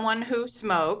are get it. someone who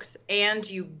smokes and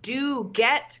you do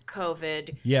get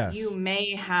COVID, Yes. you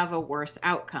may have a worse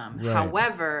outcome. Right.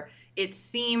 However, it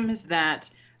seems that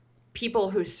people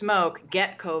who smoke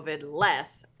get COVID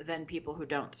less than people who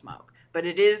don't smoke. But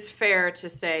it is fair to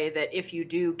say that if you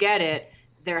do get it,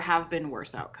 there have been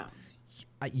worse outcomes.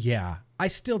 Yeah, I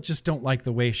still just don't like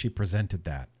the way she presented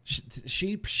that.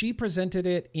 She presented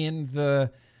it in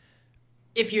the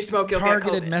If you smoke, you'll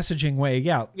targeted get COVID. messaging way.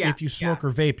 Yeah, Yeah, if you smoke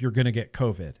or vape, you're going to get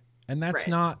COVID, and that's Right.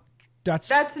 not.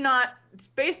 That's not,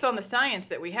 based on the science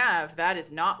that we have, that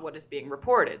is not what is being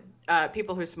reported.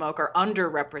 People who smoke are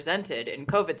underrepresented in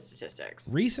COVID statistics.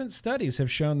 Recent studies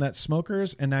have shown that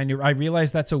smokers, and I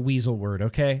realize that's a weasel word.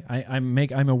 Okay,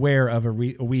 I'm aware of a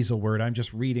weasel word. I'm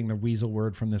just reading the weasel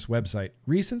word from this website.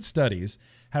 Recent studies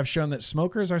have shown that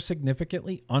smokers are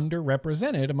significantly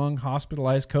underrepresented among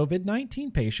hospitalized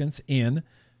COVID-19 patients in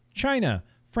China,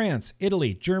 France,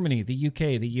 Italy, Germany, the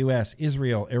UK, the US,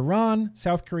 Israel, Iran,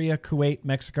 South Korea, Kuwait,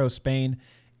 Mexico, Spain,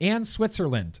 and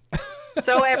Switzerland.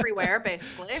 So everywhere,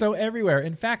 basically. So everywhere.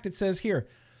 In fact, it says here,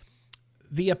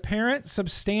 the apparent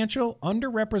substantial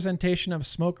underrepresentation of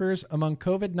smokers among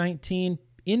COVID-19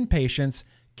 inpatients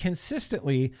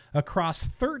consistently across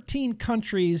 13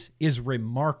 countries is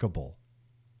remarkable.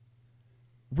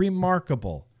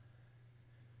 Remarkable.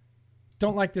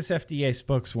 Don't like this FDA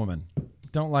spokeswoman.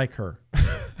 Don't like her.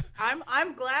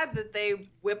 I'm glad that they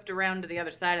whipped around to the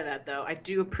other side of that, though. I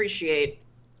do appreciate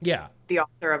Yeah. the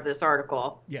author of this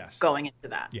article Yes. going into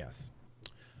that. Yes.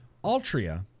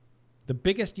 Altria, the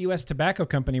biggest U.S. tobacco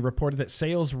company, reported that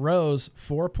sales rose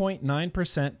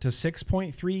 4.9% to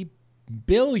 $6.3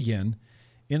 billion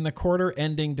in the quarter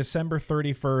ending December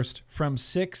 31st from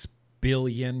 $6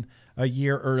 billion a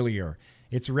year earlier.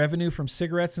 Its revenue from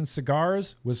cigarettes and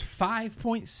cigars was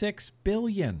 $5.6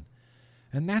 billion.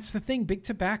 And that's the thing. Big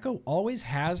Tobacco always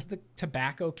has the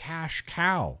tobacco cash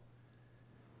cow.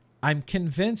 I'm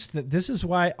convinced that this is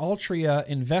why Altria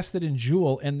invested in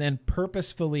Juul and then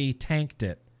purposefully tanked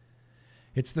it.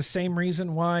 It's the same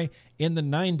reason why in the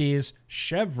 90s,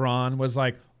 Chevron was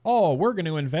like, oh, we're going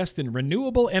to invest in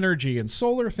renewable energy and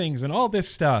solar things and all this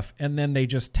stuff. And then they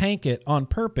just tank it on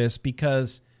purpose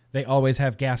because they always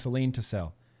have gasoline to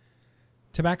sell.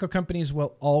 Tobacco companies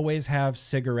will always have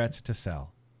cigarettes to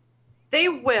sell. They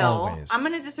will. Always. I'm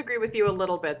going to disagree with you a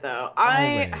little bit, though.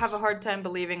 I Always. have a hard time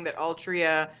believing that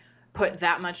Altria put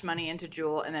that much money into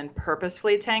Juul and then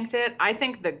purposefully tanked it. I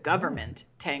think the government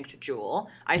tanked Juul.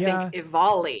 I think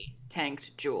Ivali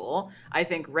tanked Juul. I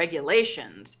think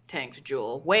regulations tanked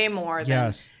Juul way more than...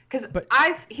 Yes. Because But-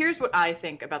 here's what I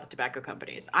think about the tobacco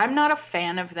companies. I'm not a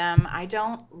fan of them. I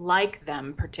don't like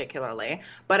them particularly,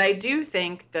 but I do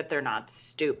think that they're not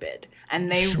stupid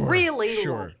and they really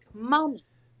like money.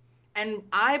 And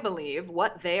I believe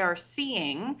what they are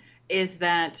seeing is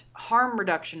that harm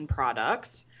reduction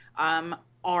products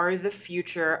are the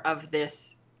future of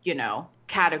this,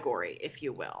 category, if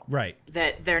you will. Right.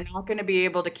 That they're not going to be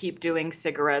able to keep doing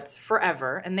cigarettes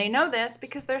forever. And they know this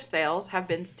because their sales have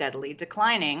been steadily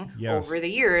declining over the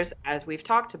years, as we've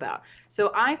talked about.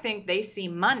 So I think they see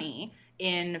money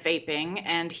in vaping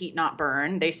and heat not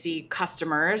burn. They see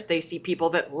customers, they see people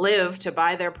that live to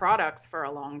buy their products for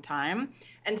a long time.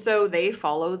 And so they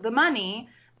follow the money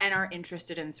and are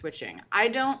interested in switching. I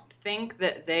don't think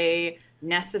that they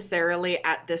necessarily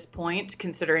at this point,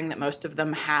 considering that most of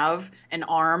them have an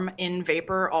arm in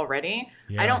vapor already,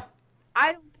 I don't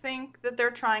think that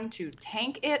they're trying to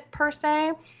tank it per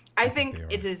se. I think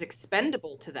it is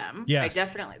expendable to them. Yes.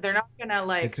 They're not going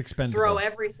to throw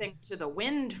everything to the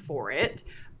wind for it.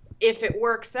 If it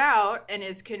works out and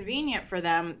is convenient for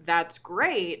them, that's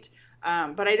great.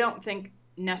 But I don't think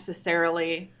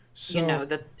necessarily,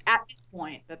 that at this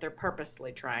point that they're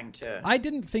purposely trying to. I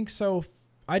didn't think so.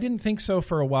 I didn't think so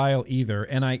for a while either.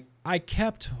 And I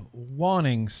kept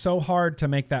wanting so hard to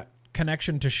make that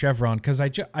connection to Chevron because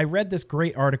I read this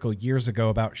great article years ago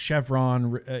about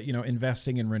Chevron,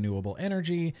 investing in renewable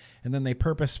energy, and then they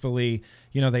purposefully,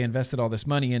 they invested all this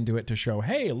money into it to show,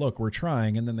 hey, look, we're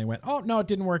trying, and then they went, oh no, it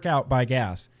didn't work out, buy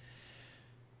gas.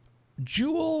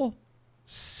 Juul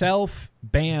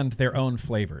self-banned their own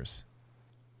flavors.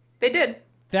 They did.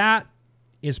 That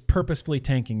is purposefully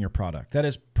tanking your product. That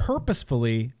is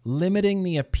purposefully limiting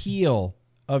the appeal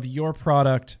of your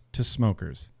product to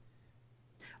smokers.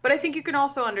 But I think you can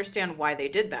also understand why they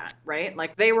did that, right?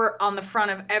 Like they were on the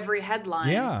front of every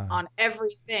headline on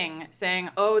everything saying,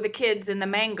 oh, the kids in the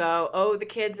mango, oh, the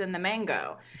kids in the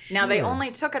mango. Sure. Now, they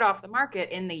only took it off the market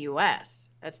in the U.S.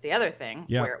 That's the other thing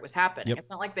where it was happening. It's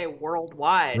not like they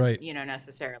worldwide,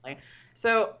 necessarily.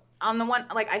 So on the one,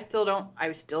 like, I still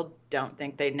don't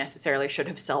think they necessarily should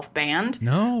have self-banned.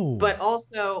 No. But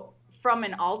also from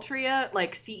an Altria,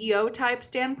 like, CEO type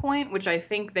standpoint, which I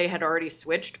think they had already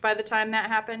switched by the time that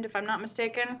happened, if I'm not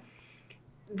mistaken,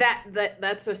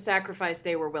 that's a sacrifice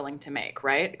they were willing to make,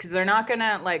 right? Because they're not going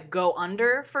to, like, go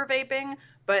under for vaping,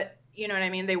 but you know what I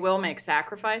mean? They will make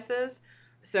sacrifices.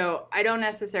 So I don't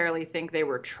necessarily think they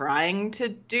were trying to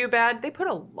do bad. They put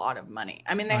a lot of money.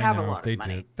 I mean, they have a lot of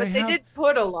money, but they did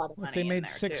put a lot of money. They made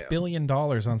 $6 billion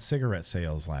on cigarette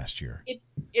sales last year.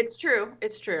 It's true.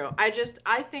 It's true. I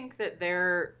think that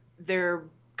they're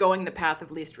going the path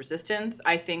of least resistance.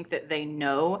 I think that they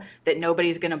know that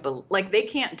nobody's going to like, they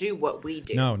can't do what we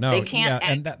do. No, they can't.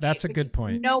 Yeah, and that's a good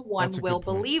point. No one will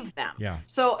believe them. Yeah.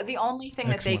 So the only thing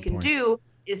that they can do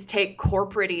is take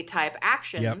corporate-y type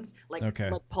actions, like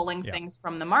pulling things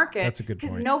from the market. That's a good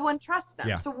point. Because no one trusts them.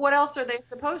 Yeah. So what else are they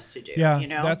supposed to do? Yeah, you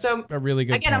know? That's a really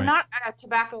good again, point. I'm not a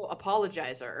tobacco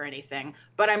apologizer or anything,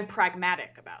 but I'm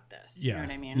pragmatic about this. Yeah. You know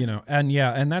what I mean? You know,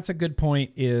 and that's a good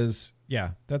point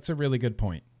that's a really good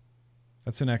point.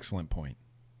 That's an excellent point.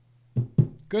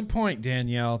 Good point,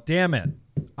 Danielle. Damn it.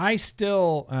 I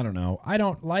don't know. I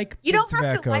don't like big tobacco.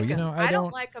 Have to like them. I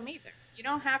don't like them either. You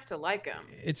don't have to like them.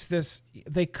 It's this.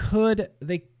 They could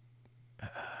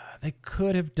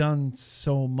have done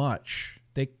so much.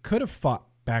 They could have fought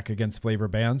back against flavor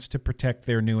bans to protect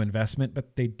their new investment,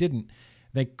 but they didn't.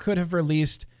 They could have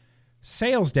released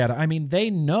sales data. I mean,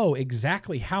 they know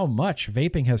exactly how much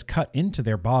vaping has cut into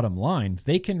their bottom line.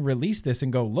 They can release this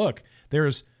and go, look,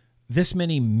 there's this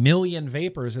many million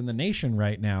vapors in the nation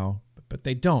right now, but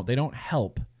they don't. They don't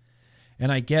help.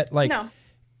 And I get like, no.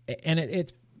 And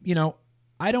it's, you know,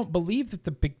 I don't believe that the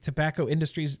big tobacco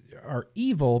industries are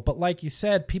evil, but like you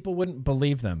said, people wouldn't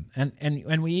believe them.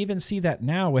 And we even see that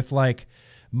now with like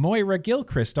Moira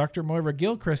Gilchrist, Dr. Moira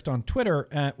Gilchrist on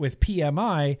Twitter with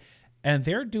PMI, and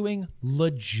they're doing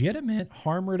legitimate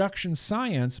harm reduction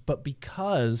science, but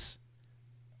because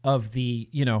of the,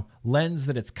 you know, lens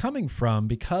that it's coming from,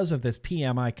 because of this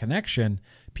PMI connection,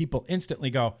 people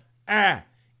instantly go,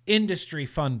 industry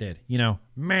funded, you know,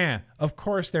 man, of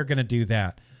course they're going to do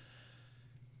that.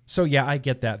 So yeah, I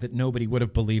get that nobody would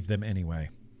have believed them anyway.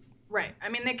 Right. I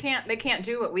mean, they can't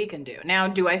do what we can do. Now,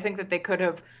 do I think that they could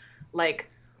have like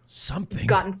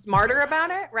gotten smarter about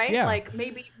it, right? Yeah. Like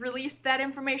maybe release that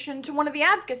information to one of the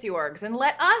advocacy orgs and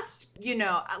let us, you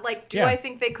know, like, do I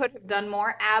think they could have done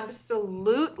more?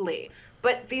 Absolutely.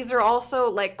 But these are also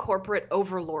like corporate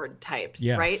overlord types,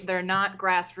 right? They're not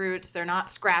grassroots. They're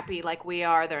not scrappy like we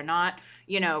are. They're not,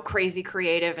 you know, crazy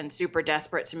creative and super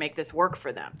desperate to make this work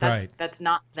for them. That's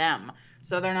not them.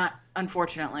 So they're not,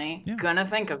 unfortunately, gonna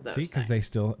think of those. See, because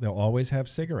they'll always have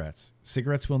cigarettes.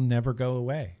 Cigarettes will never go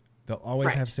away. They'll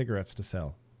always have cigarettes to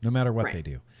sell, no matter what they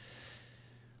do.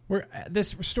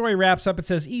 This story wraps up. It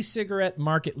says e-cigarette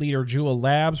market leader Juul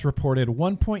Labs reported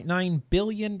 $1.9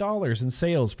 billion in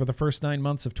sales for the first 9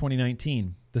 months of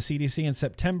 2019. The CDC in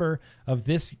September of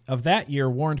that year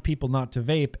warned people not to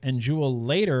vape, and Juul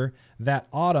later that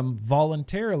autumn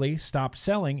voluntarily stopped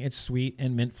selling its sweet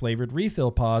and mint-flavored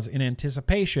refill pods in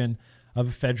anticipation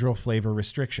of federal flavor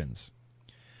restrictions.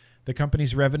 The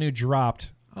company's revenue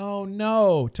dropped, to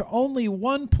only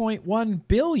 $1.1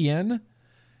 billion.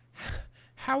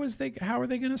 How are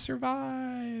they going to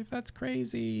survive? That's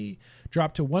crazy.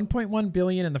 Dropped to $1.1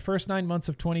 billion in the first 9 months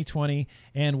of 2020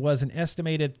 and was an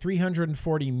estimated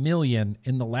 $340 million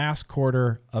in the last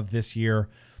quarter of this year.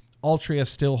 Altria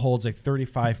still holds a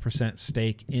 35%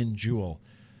 stake in Juul.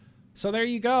 So there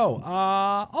you go.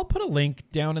 I'll put a link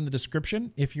down in the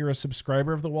description. If you're a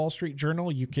subscriber of the Wall Street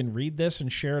Journal, you can read this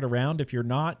and share it around. If you're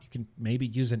not, you can maybe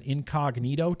use an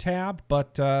incognito tab.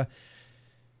 But a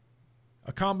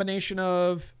combination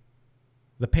of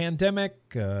the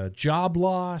pandemic, job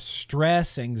loss,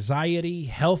 stress, anxiety,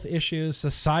 health issues,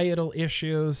 societal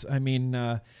issues. I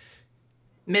mean,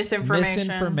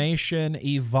 misinformation,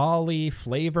 EVALI,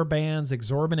 flavor bans,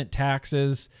 exorbitant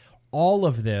taxes, all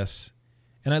of this.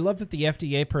 And I love that the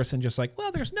FDA person just like,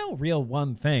 well, there's no real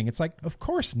one thing. It's like, of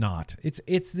course not.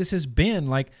 This has been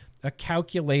like a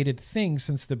calculated thing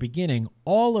since the beginning.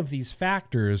 All of these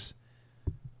factors.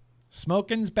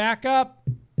 Smoking's back up.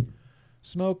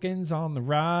 Smoking's on the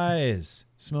rise.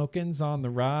 Smoking's on the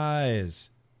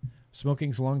rise.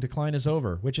 Smoking's long decline is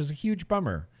over, which is a huge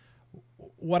bummer.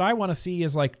 What I want to see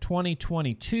is like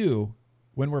 2022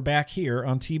 when we're back here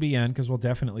on TBN, because we'll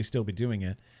definitely still be doing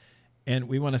it. And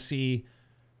we want to see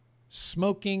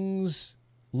smoking's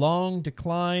long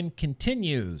decline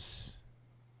continues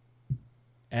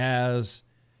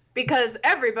because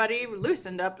everybody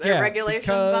loosened up their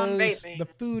regulations on vaping. The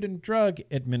Food and Drug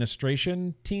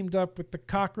Administration teamed up with the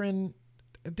Cochrane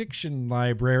Mm-hmm.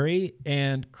 library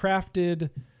and crafted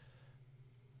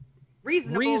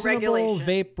reasonable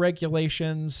vape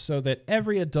regulations so that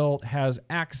every adult has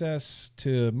access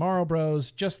to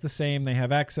Marlboros just the same. They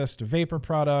have access to vapor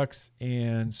products,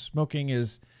 and smoking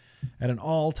is at an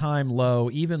all-time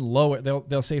low, even lower.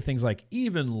 They'll say things like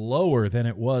even lower than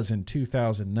it was in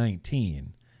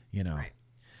 2019, you know. Right.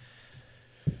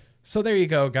 So there you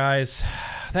go, guys.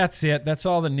 That's it. That's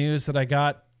all the news that I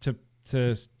got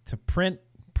to print,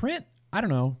 I don't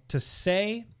know, to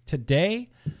say today,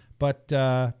 but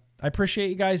I appreciate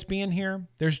you guys being here.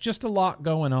 There's just a lot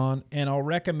going on, and I'll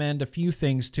recommend a few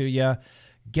things to you.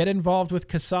 Get involved with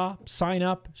CASA. Sign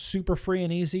up. Super free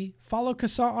and easy. Follow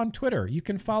CASA on Twitter. You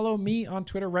can follow me on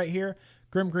Twitter right here,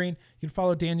 Grim Green. You can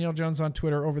follow Danielle Jones on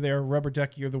Twitter over there. Rubber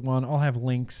Duck, you're the one. I'll have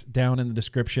links down in the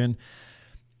description.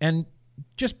 And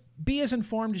just be as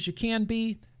informed as you can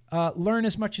be. Learn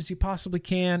as much as you possibly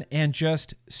can, and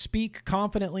just speak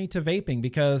confidently to vaping,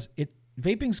 because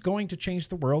vaping's going to change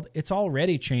the world. It's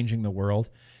already changing the world.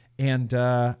 And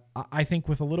I think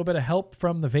with a little bit of help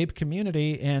from the vape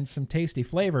community and some tasty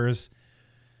flavors,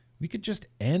 we could just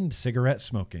end cigarette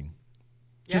smoking.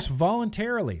 Yeah. Just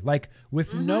voluntarily, like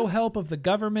with no help of the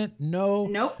government,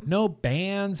 no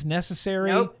bans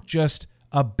necessary, just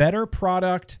a better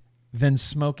product than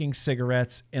smoking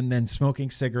cigarettes, and then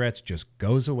smoking cigarettes just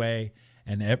goes away.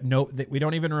 And we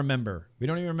don't even remember.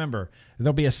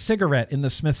 There'll be a cigarette in the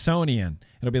Smithsonian.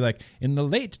 It'll be like, in the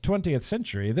late 20th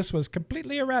century, this was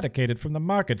completely eradicated from the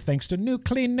market thanks to new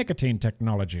clean nicotine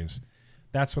technologies.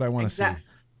 That's what I want to see.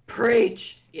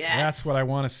 Preach. Yes. That's what I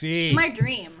want to see. It's my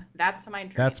dream. That's my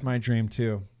dream. That's my dream,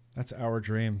 too. That's our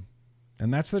dream.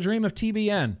 And that's the dream of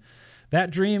TBN.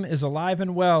 That dream is alive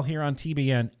and well here on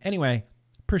TBN. Anyway,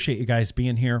 appreciate you guys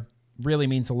being here. Really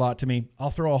means a lot to me. I'll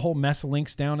throw a whole mess of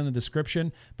links down in the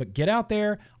description, but get out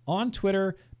there on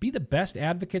Twitter. Be the best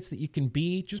advocates that you can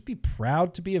be. Just be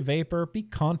proud to be a vapor. Be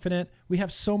confident. We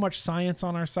have so much science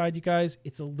on our side, you guys.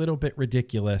 It's a little bit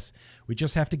ridiculous. We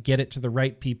just have to get it to the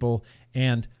right people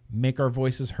and make our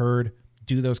voices heard.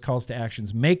 Do those calls to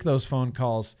actions. Make those phone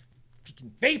calls.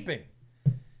 Vaping,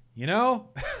 you know?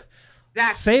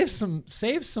 Exactly.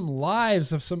 Save some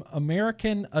lives of some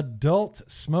American adult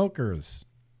smokers.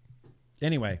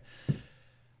 Anyway,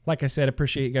 like I said,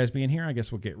 appreciate you guys being here. I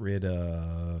guess we'll get rid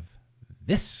of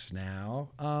this now.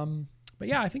 But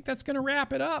yeah, I think that's going to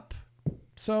wrap it up.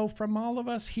 So from all of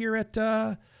us here at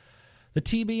the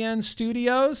TBN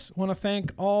studios, I want to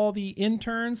thank all the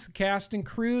interns, the cast and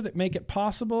crew that make it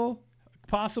possible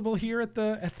here at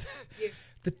the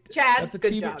Chad, at the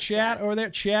good TV job, Chad over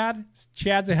there. Chad's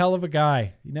a hell of a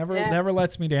guy. He never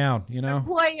lets me down, you know.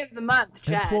 Employee of the month,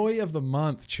 Chad. Employee of the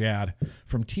month, Chad.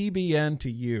 From TBN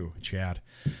to you, Chad.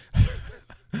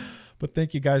 But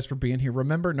thank you guys for being here.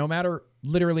 Remember, no matter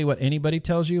literally what anybody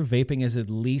tells you, vaping is at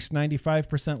least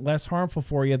 95% less harmful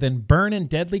for you than burning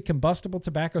deadly combustible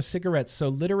tobacco cigarettes. So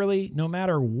literally, no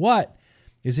matter what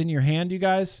is in your hand, you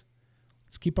guys,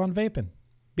 let's keep on vaping.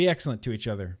 Be excellent to each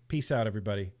other. Peace out,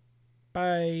 everybody.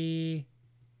 Bye.